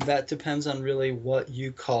 I mean that depends on really what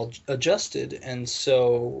you call adjusted, and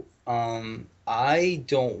so I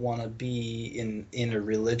don't want to be in a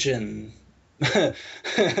religion.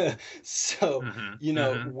 So,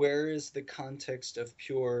 where is the context of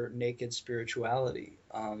pure naked spirituality?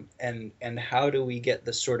 And how do we get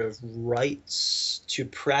the sort of rights to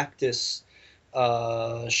practice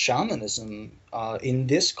shamanism in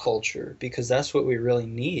this culture, because that's what we really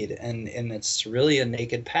need, and it's really a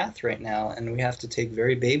naked path right now, and we have to take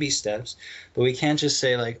very baby steps, but we can't just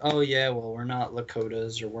say like, oh yeah, well we're not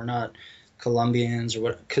Lakotas or we're not Colombians or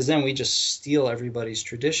what, because then we just steal everybody's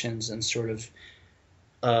traditions and sort of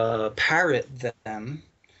parrot them.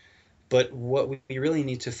 But what we really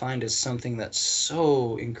need to find is something that's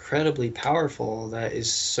so incredibly powerful, that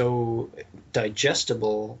is so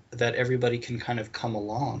digestible, that everybody can kind of come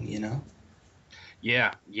along, you know?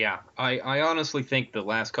 Yeah, yeah. I honestly think the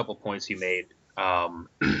last couple points you made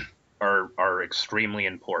are extremely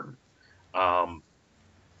important. Um,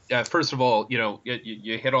 First of all,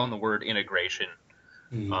 you hit on the word integration.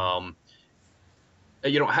 Mm. Um,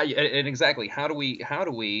 and exactly how do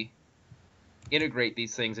we integrate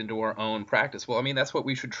these things into our own practice? Well, I mean, that's what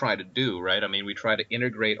we should try to do, right? I mean, we try to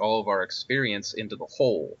integrate all of our experience into the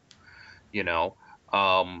whole, you know.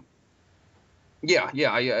 Um, yeah.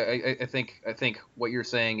 I think what you're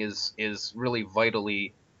saying is really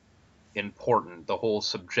vitally important. The whole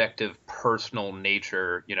subjective, personal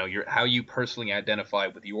nature, your how you personally identify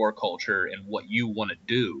with your culture and what you want to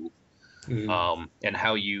do, Mm. and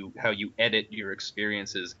how you edit your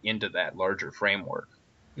experiences into that larger framework.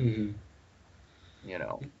 Mm. You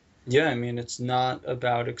know. Yeah, I mean, it's not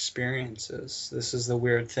about experiences. This is the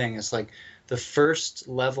weird thing. It's like the first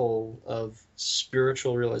level of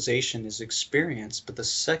spiritual realization is experience, but the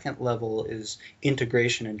second level is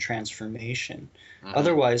integration and transformation. Hmm.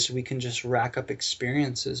 Otherwise, we can just rack up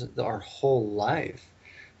experiences our whole life.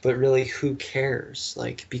 But really, who cares?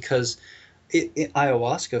 Like, because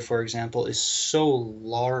ayahuasca, for example, is so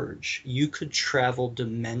large. You could travel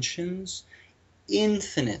dimensions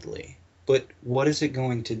infinitely, but what is it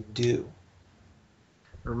going to do?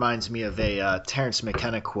 Reminds me of a Terence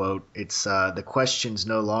McKenna quote. It's the question's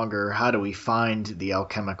no longer how do we find the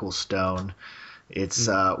alchemical stone. It's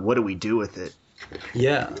what do we do with it?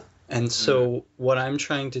 Yeah. And Mm. so what I'm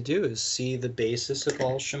trying to do is see the basis of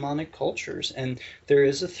all shamanic cultures. And there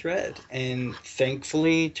is a thread. And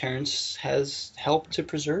thankfully, Terence has helped to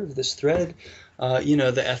preserve this thread.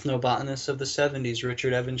 The ethnobotanists of the 70s,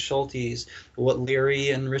 Richard Evans Schultes, what Leary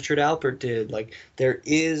and Richard Alpert did. Like, there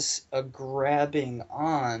is a grabbing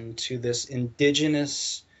on to this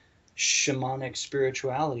indigenous shamanic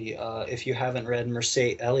spirituality. If you haven't read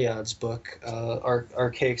Mircea Eliade's book,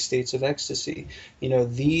 Archaic States of Ecstasy,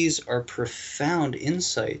 these are profound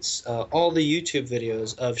insights. All the YouTube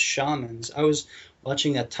videos of shamans. I was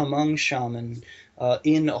watching a Tamang shaman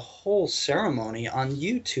in a whole ceremony on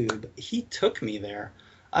YouTube. He took me there.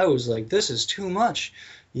 I was like, this is too much,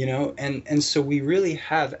 and so we really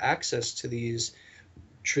have access to these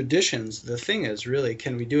traditions. The thing is, really,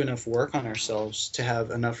 can we do enough work on ourselves to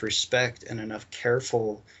have enough respect and enough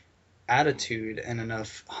careful attitude and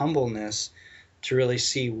enough humbleness to really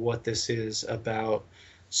see what this is about,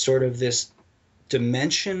 sort of this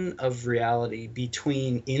dimension of reality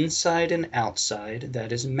between inside and outside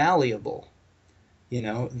that is malleable.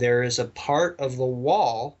 There is a part of the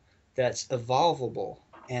wall that's evolvable.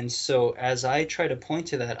 And so as I try to point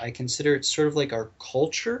to that, I consider it sort of like our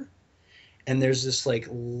culture, and there's this like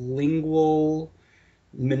lingual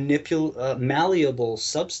malleable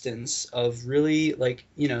substance of really, like,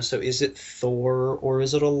 so is it Thor, or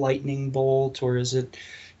is it a lightning bolt, or is it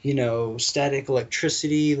static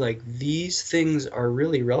electricity? Like, these things are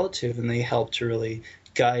really relative, and they help to really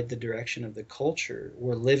guide the direction of the culture.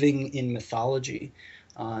 We're living in mythology,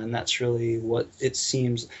 and that's really what it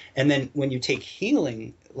seems. And then when you take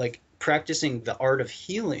healing, like practicing the art of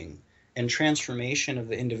healing, and transformation of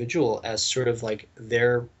the individual as sort of like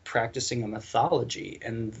they're practicing a mythology,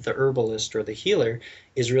 and the herbalist or the healer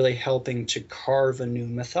is really helping to carve a new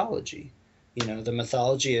mythology. The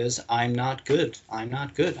mythology is I'm not good, I'm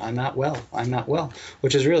not good, I'm not well, I'm not well,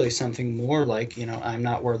 which is really something more like, I'm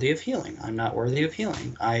not worthy of healing, I'm not worthy of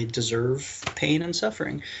healing, I deserve pain and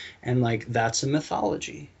suffering. And like that's a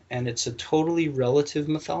mythology, and it's a totally relative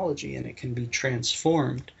mythology, and it can be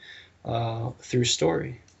transformed through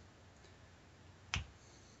story.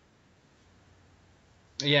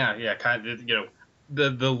 Yeah, kind of,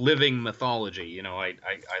 the living mythology. I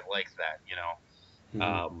like that.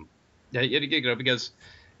 Mm-hmm. Because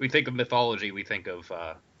we think of mythology, we think of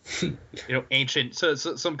ancient, so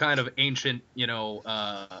some kind of ancient,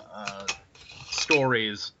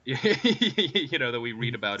 stories, that we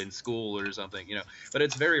read about in school or something, but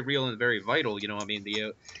it's very real and very vital. I mean,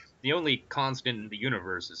 the only constant in the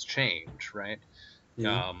universe is change, right?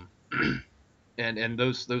 Yeah. Um, and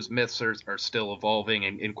those myths are still evolving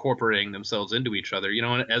and incorporating themselves into each other.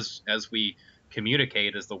 And as we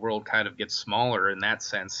communicate, as the world kind of gets smaller in that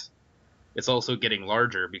sense, it's also getting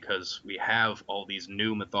larger because we have all these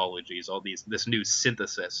new mythologies, this new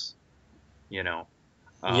synthesis, you know.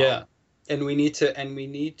 Yeah. Um, And we need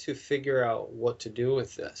to figure out what to do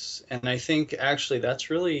with this. And I think actually that's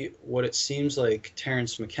really what it seems like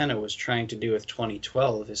Terence McKenna was trying to do with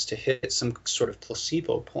 2012, is to hit some sort of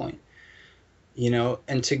placebo point,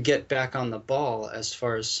 and to get back on the ball as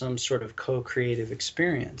far as some sort of co-creative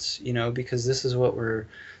experience, because this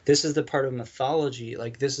is the part of mythology,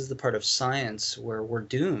 like this is the part of science where we're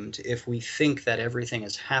doomed if we think that everything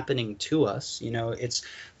is happening to us. It's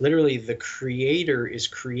literally the creator is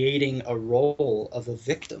creating a role of a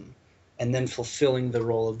victim and then fulfilling the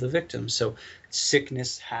role of the victim. So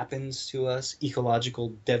sickness happens to us,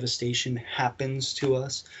 ecological devastation happens to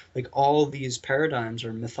us. Like all these paradigms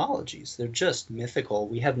are mythologies. They're just mythical.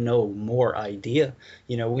 We have no more idea.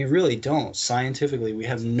 We really don't. Scientifically, we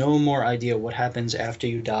have no more idea what happens after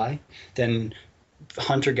you die than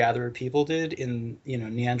hunter-gatherer people did in,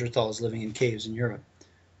 Neanderthals living in caves in Europe.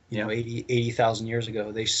 yeah. 80,000 years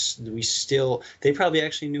ago. They probably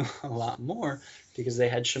actually knew a lot more because they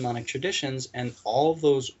had shamanic traditions, and all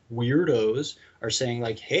those weirdos are saying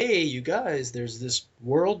like, hey, you guys, there's this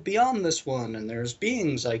world beyond this one, and there's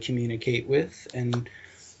beings I communicate with, and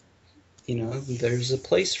there's a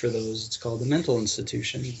place for those. It's called a mental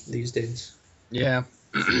institution these days. Yeah.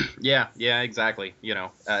 Yeah, exactly.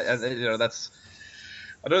 That's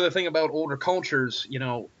another thing about older cultures.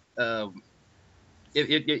 Um,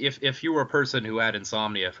 if you were a person who had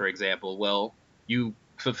insomnia, for example, well, you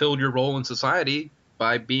fulfilled your role in society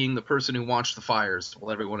by being the person who watched the fires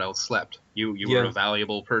while everyone else slept. You were a Yeah.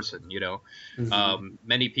 valuable person. Hmm.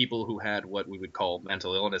 Many people who had what we would call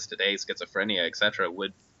mental illness today, schizophrenia, etc.,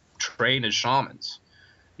 would train as shamans.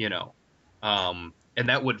 You know, and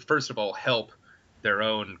that would first of all help their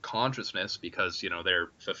own consciousness because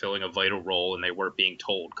they're fulfilling a vital role and they weren't being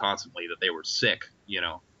told constantly that they were sick.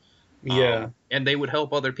 Yeah. And they would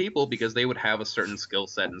help other people because they would have a certain skill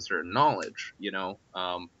set and certain knowledge.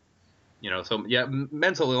 So yeah,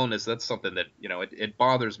 mental illness, that's something that it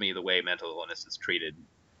bothers me the way mental illness is treated. you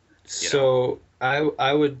know So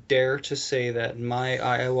I would dare to say that my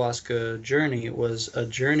ayahuasca journey was a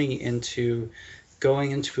journey into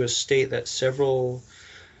going into a state that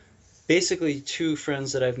basically two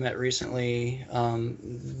friends that I've met recently,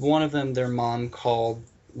 one of them, their mom called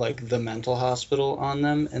like the mental hospital on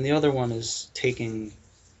them, and the other one is taking,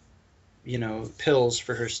 pills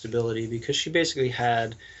for her stability because she basically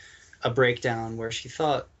had a breakdown where she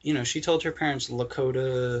thought, she told her parents the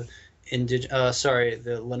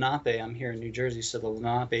Lenape, I'm here in New Jersey, so the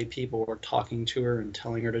Lenape people were talking to her and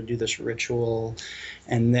telling her to do this ritual,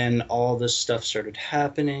 and then all this stuff started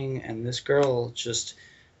happening, and this girl just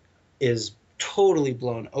is totally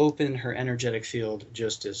blown open. Her energetic field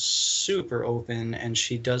just is super open, and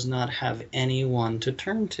she does not have anyone to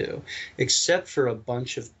turn to except for a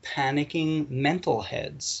bunch of panicking mental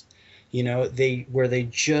heads, where they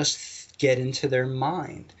just get into their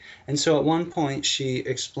mind. And so at one point she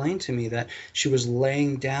explained to me that she was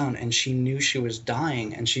laying down and she knew she was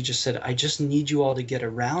dying, and she just said, I just need you all to get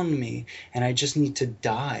around me, and I just need to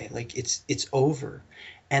die, like it's over.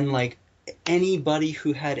 And like anybody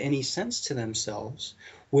who had any sense to themselves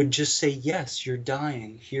would just say, yes, you're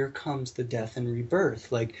dying, here comes the death and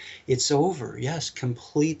rebirth, like it's over, yes,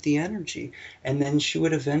 complete the energy. And then she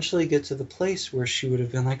would eventually get to the place where she would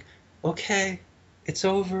have been like, okay, it's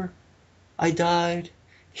over, I died,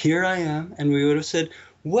 here I am. And we would have said,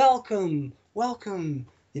 welcome, welcome,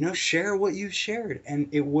 share what you've shared. And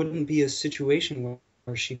it wouldn't be a situation where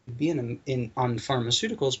she could be on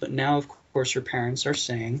pharmaceuticals, but now of course her parents are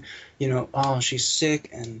saying, oh, she's sick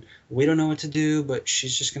and we don't know what to do, but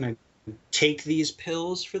she's just going to take these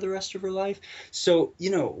pills for the rest of her life. So,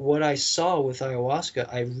 what I saw with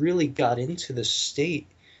ayahuasca, I really got into the state,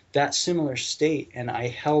 that similar state, and I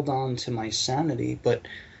held on to my sanity, but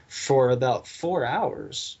for about 4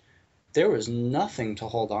 hours there was nothing to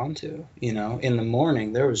hold on to. In the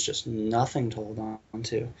morning there was just nothing to hold on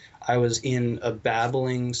to. I was in a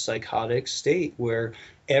babbling psychotic state where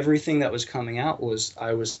everything that was coming out was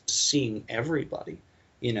I was seeing everybody.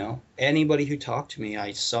 Anybody who talked to me,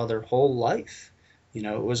 I saw their whole life. It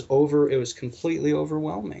was completely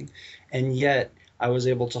overwhelming. And yet I was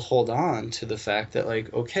able to hold on to the fact that,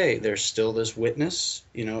 like, okay, there's still this witness,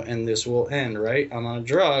 and this will end, right? I'm on a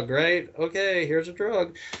drug, right? Okay, here's a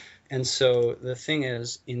drug. And so the thing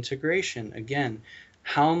is, integration, again,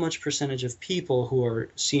 how much percentage of people who are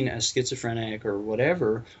seen as schizophrenic or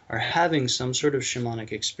whatever are having some sort of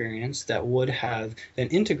shamanic experience that would have been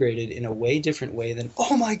integrated in a way different way than,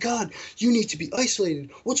 oh my God, you need to be isolated.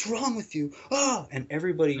 What's wrong with you? And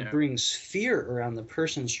everybody brings fear around the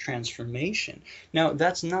person's transformation. Now,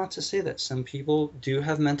 that's not to say that some people do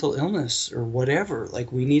have mental illness or whatever.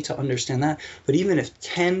 Like, we need to understand that. But even if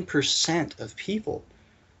 10% of people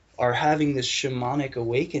are having this shamanic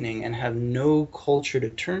awakening and have no culture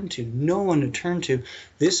to turn to, no one to turn to,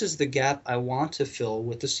 this is the gap I want to fill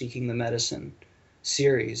with the Seeking the Medicine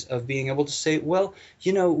series of being able to say, well,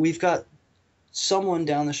 we've got someone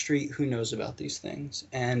down the street who knows about these things.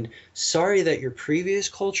 And sorry that your previous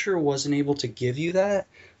culture wasn't able to give you that,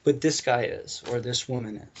 but this guy is, or this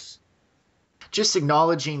woman is. Just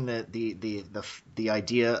acknowledging the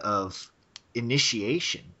idea of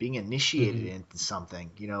initiation, being initiated into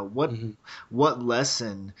something. What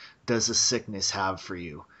lesson does a sickness have for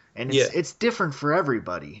you? And it's different for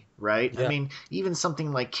everybody, right? I mean, even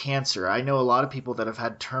something like cancer. I know a lot of people that have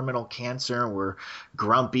had terminal cancer and were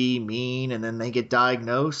grumpy, mean, and then they get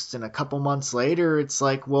diagnosed, and a couple months later, it's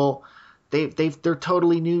like, well, they're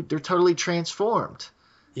totally new, they're totally transformed.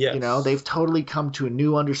 Yes. They've totally come to a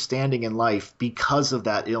new understanding in life because of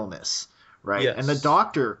that illness. Right. Yes. And the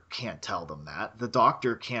doctor can't tell them that. The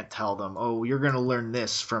doctor can't tell them, oh, you're going to learn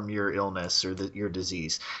this from your illness or your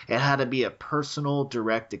disease. It had to be a personal,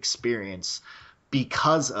 direct experience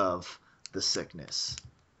because of the sickness.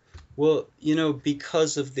 Well,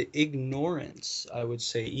 because of the ignorance, I would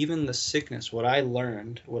say, even the sickness, what I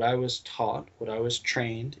learned, what I was taught, what I was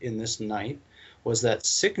trained in this night was that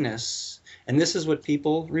sickness, and this is what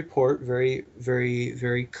people report very, very,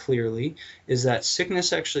 very clearly, is that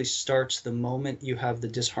sickness actually starts the moment you have the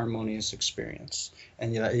disharmonious experience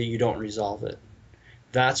and you don't resolve it.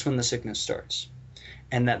 That's when the sickness starts.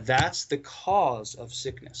 And that's the cause of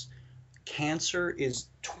sickness. Cancer is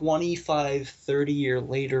 25, 30 year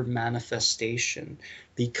later manifestation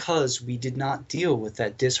because we did not deal with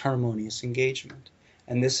that disharmonious engagement.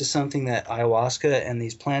 And this is something that ayahuasca and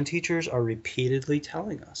these plant teachers are repeatedly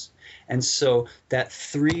telling us. And so that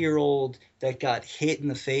 3-year-old that got hit in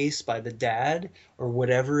the face by the dad or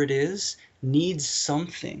whatever it is needs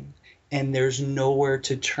something. And there's nowhere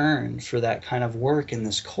to turn for that kind of work in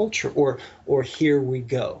this culture. Or here we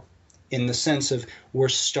go. In the sense of we're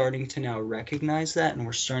starting to now recognize that, and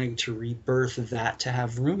we're starting to rebirth that to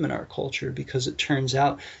have room in our culture, because it turns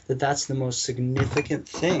out that that's the most significant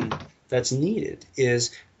thing that's needed.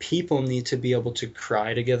 Is people need to be able to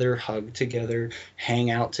cry together, hug together,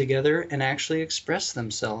 hang out together, and actually express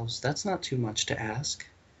themselves. That's not too much to ask.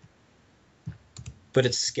 But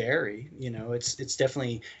it's scary, it's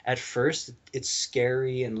definitely, at first, it's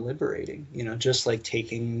scary and liberating, just like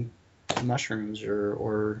taking mushrooms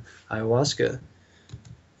or ayahuasca,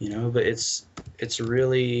 but it's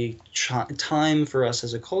really time for us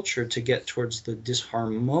as a culture to get towards the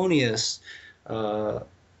disharmonious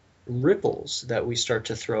ripples that we start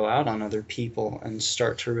to throw out on other people and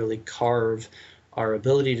start to really carve our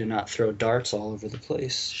ability to not throw darts all over the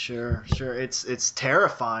place. Sure. It's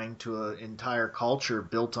terrifying to an entire culture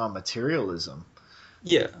built on materialism.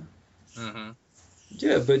 Yeah. Mm-hmm.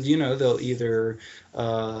 Yeah, but they'll either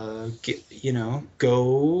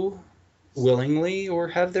go willingly or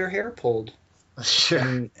have their hair pulled.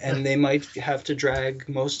 Sure. And they might have to drag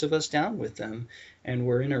most of us down with them. And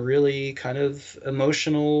we're in a really kind of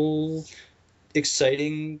emotional,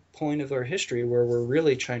 exciting point of our history where we're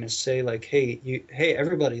really trying to say, like, hey,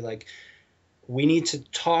 everybody, like, we need to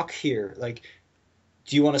talk here. Like,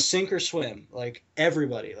 do you want to sink or swim? Like,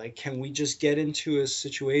 everybody, like, can we just get into a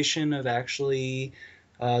situation of actually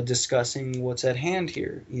discussing what's at hand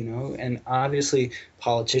here, And obviously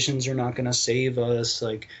politicians are not going to save us.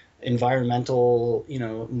 Like, environmental,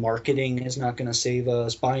 marketing is not going to save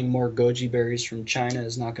us. Buying more goji berries from China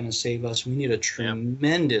is not going to save us. We need a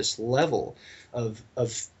tremendous level of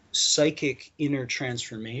psychic inner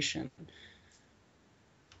transformation.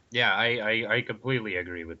 Yeah, I completely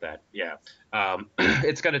agree with that. Yeah.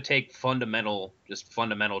 It's going to take fundamental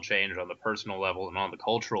change on the personal level and on the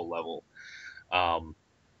cultural level.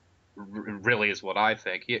 Really is what I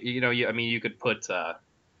think. I mean, you could put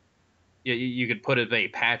you could put as many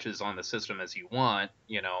patches on the system as you want.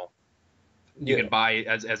 You can buy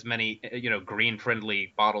as many green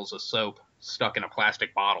friendly bottles of soap stuck in a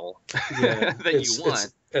plastic bottle that you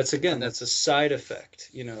want. That's a side effect.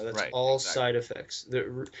 That's right, all exactly. Side effects.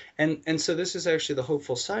 And so this is actually the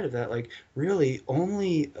hopeful side of that. Like, really,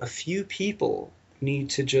 only a few people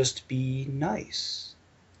need to just be nice,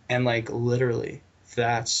 and like literally,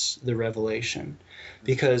 that's the revelation.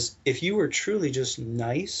 Because if you were truly just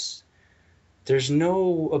nice, there's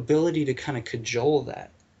no ability to kind of cajole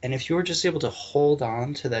that. And if you were just able to hold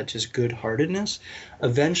on to that just good-heartedness,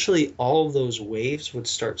 eventually all of those waves would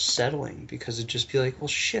start settling, because it'd just be like, well,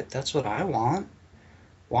 shit, that's what I want.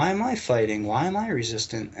 Why am I fighting? Why am I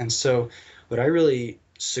resistant? And so what I really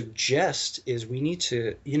suggest is we need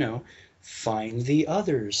to, find the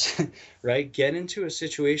others, right? Get into a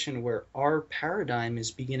situation where our paradigm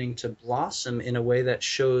is beginning to blossom in a way that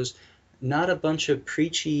shows not a bunch of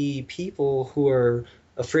preachy people who are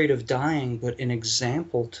afraid of dying, but an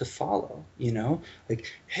example to follow,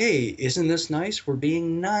 like, hey, isn't this nice? We're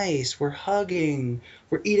being nice, we're hugging,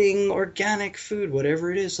 we're eating organic food,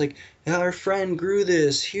 whatever it is. Like, our friend grew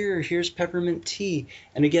this, here's peppermint tea.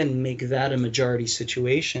 And again, make that a majority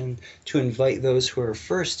situation to invite those who are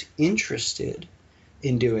first interested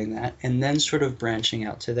in doing that, and then sort of branching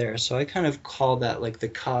out to there. So I kind of call that like the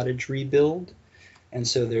cottage rebuild. And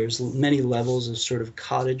so there's many levels of sort of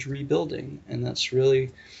cottage rebuilding, and that's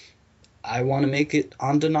really, I want to make it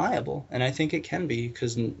undeniable, and I think it can be,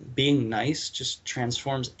 because being nice just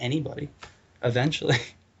transforms anybody eventually.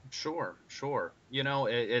 Sure.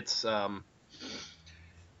 It's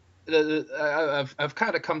I've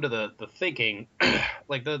kind of come to the thinking,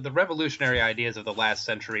 like the revolutionary ideas of the last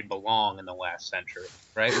century belong in the last century,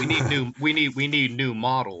 right? We need new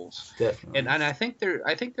models. Definitely. And I think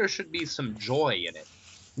there should be some joy in it.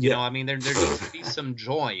 Yeah. I mean, there needs to be some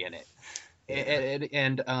joy in it.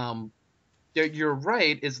 And you're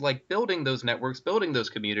right, is like building those networks, building those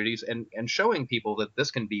communities, and showing people that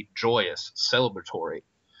this can be joyous, celebratory.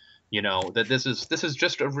 That this is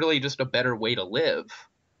just a better way to live,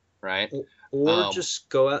 right? Or just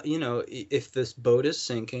go out, if this boat is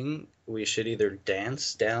sinking, we should either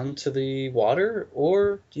dance down to the water,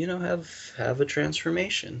 or, have a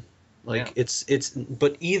transformation. Like,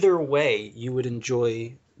 but either way, you would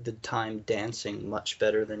enjoy the time dancing much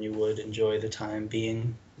better than you would enjoy the time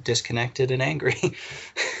being disconnected and angry.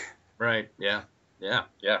 Right. Yeah.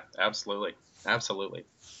 Absolutely.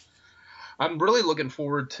 I'm really looking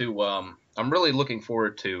forward to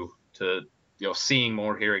seeing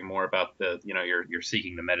more, hearing more about the your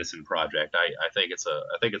Seeking the Medicine project. I think it's a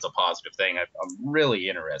positive thing. I'm really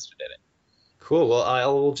interested in it. Cool. Well, I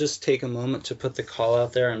will just take a moment to put the call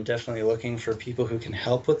out there. I'm definitely looking for people who can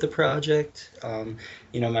help with the project. My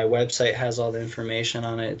website has all the information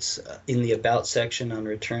on it. It's in the About section on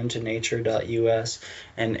returntonature.us,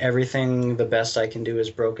 and everything, the best I can do,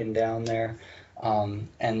 is broken down there. And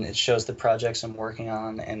it shows the projects I'm working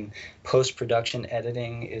on, and post-production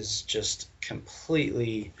editing is just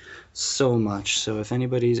completely so much. So if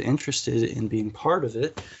anybody's interested in being part of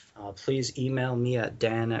it, please email me at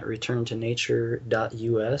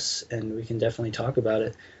dan@returntonature.us, and we can definitely talk about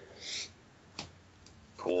it.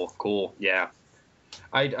 Cool. Yeah.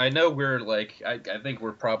 I know we're like, I think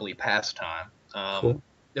we're probably past time. Cool.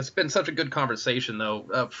 It's been such a good conversation,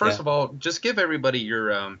 though. First of all, just give everybody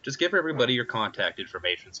your contact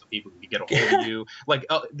information so people can get a hold of you, like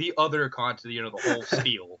the other content, the whole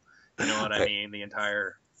spiel. You know what I mean? The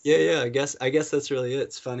entire. Yeah. I guess that's really it.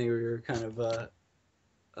 It's funny, we were kind of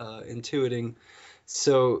intuiting.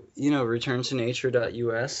 So,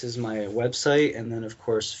 returntonature.us is my website, and then of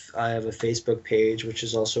course I have a Facebook page, which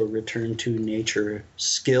is also Return to Nature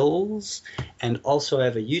Skills, and also I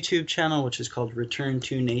have a YouTube channel which is called Return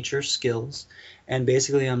to Nature Skills. And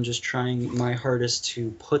basically I'm just trying my hardest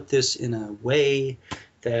to put this in a way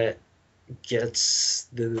that gets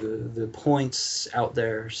the points out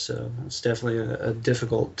there. So it's definitely a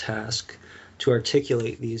difficult task to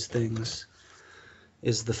articulate these things.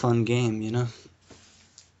 Is the fun game,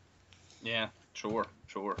 Yeah, sure,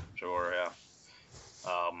 yeah.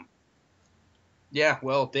 Yeah,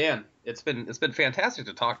 well, Dan, it's been fantastic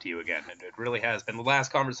to talk to you again. It really has been. The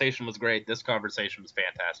last conversation was great. This conversation was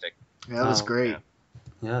fantastic. Yeah, that was Oh, great.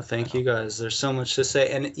 Yeah, thank you guys. There's so much to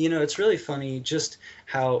say. And, it's really funny just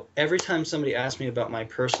how every time somebody asks me about my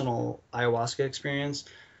personal ayahuasca experience,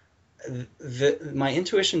 my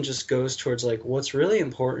intuition just goes towards like what's really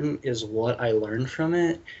important is what I learned from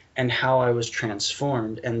it and how I was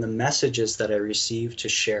transformed and the messages that I received to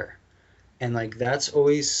share. And like that's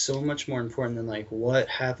always so much more important than like what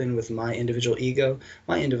happened with my individual ego.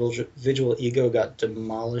 My individual ego got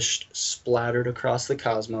demolished, splattered across the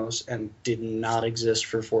cosmos, and did not exist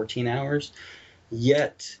for 14 hours.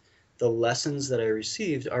 Yet the lessons that I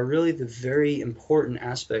received are really the very important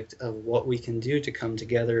aspect of what we can do to come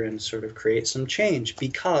together and sort of create some change,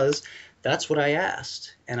 because that's what I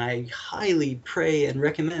asked. And I highly pray and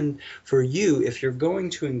recommend for you, if you're going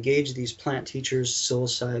to engage these plant teachers,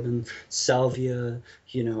 psilocybin, salvia,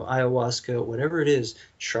 ayahuasca, whatever it is,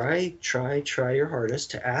 try your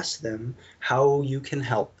hardest to ask them how you can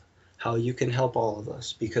help, all of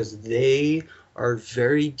us, because they are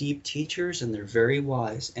very deep teachers and they're very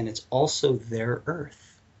wise, and it's also their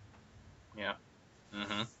earth. Yeah.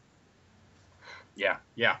 Mm-hmm. Yeah.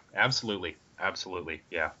 Absolutely.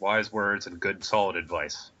 Yeah. Wise words and good, solid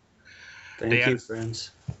advice. Thank Dan, you,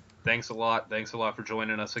 friends. Thanks a lot for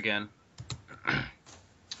joining us again.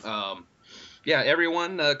 Yeah,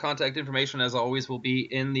 everyone, contact information as always will be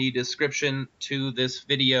in the description to this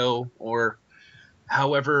video, or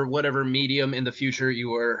whatever medium in the future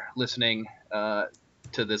you are listening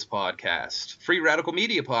to this podcast. Free Radical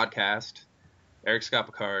Media Podcast. Eric Scott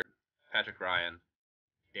Picard, Patrick Ryan,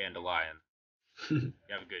 Dan DeLion. You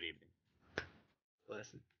have a good evening.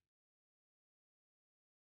 Blessing.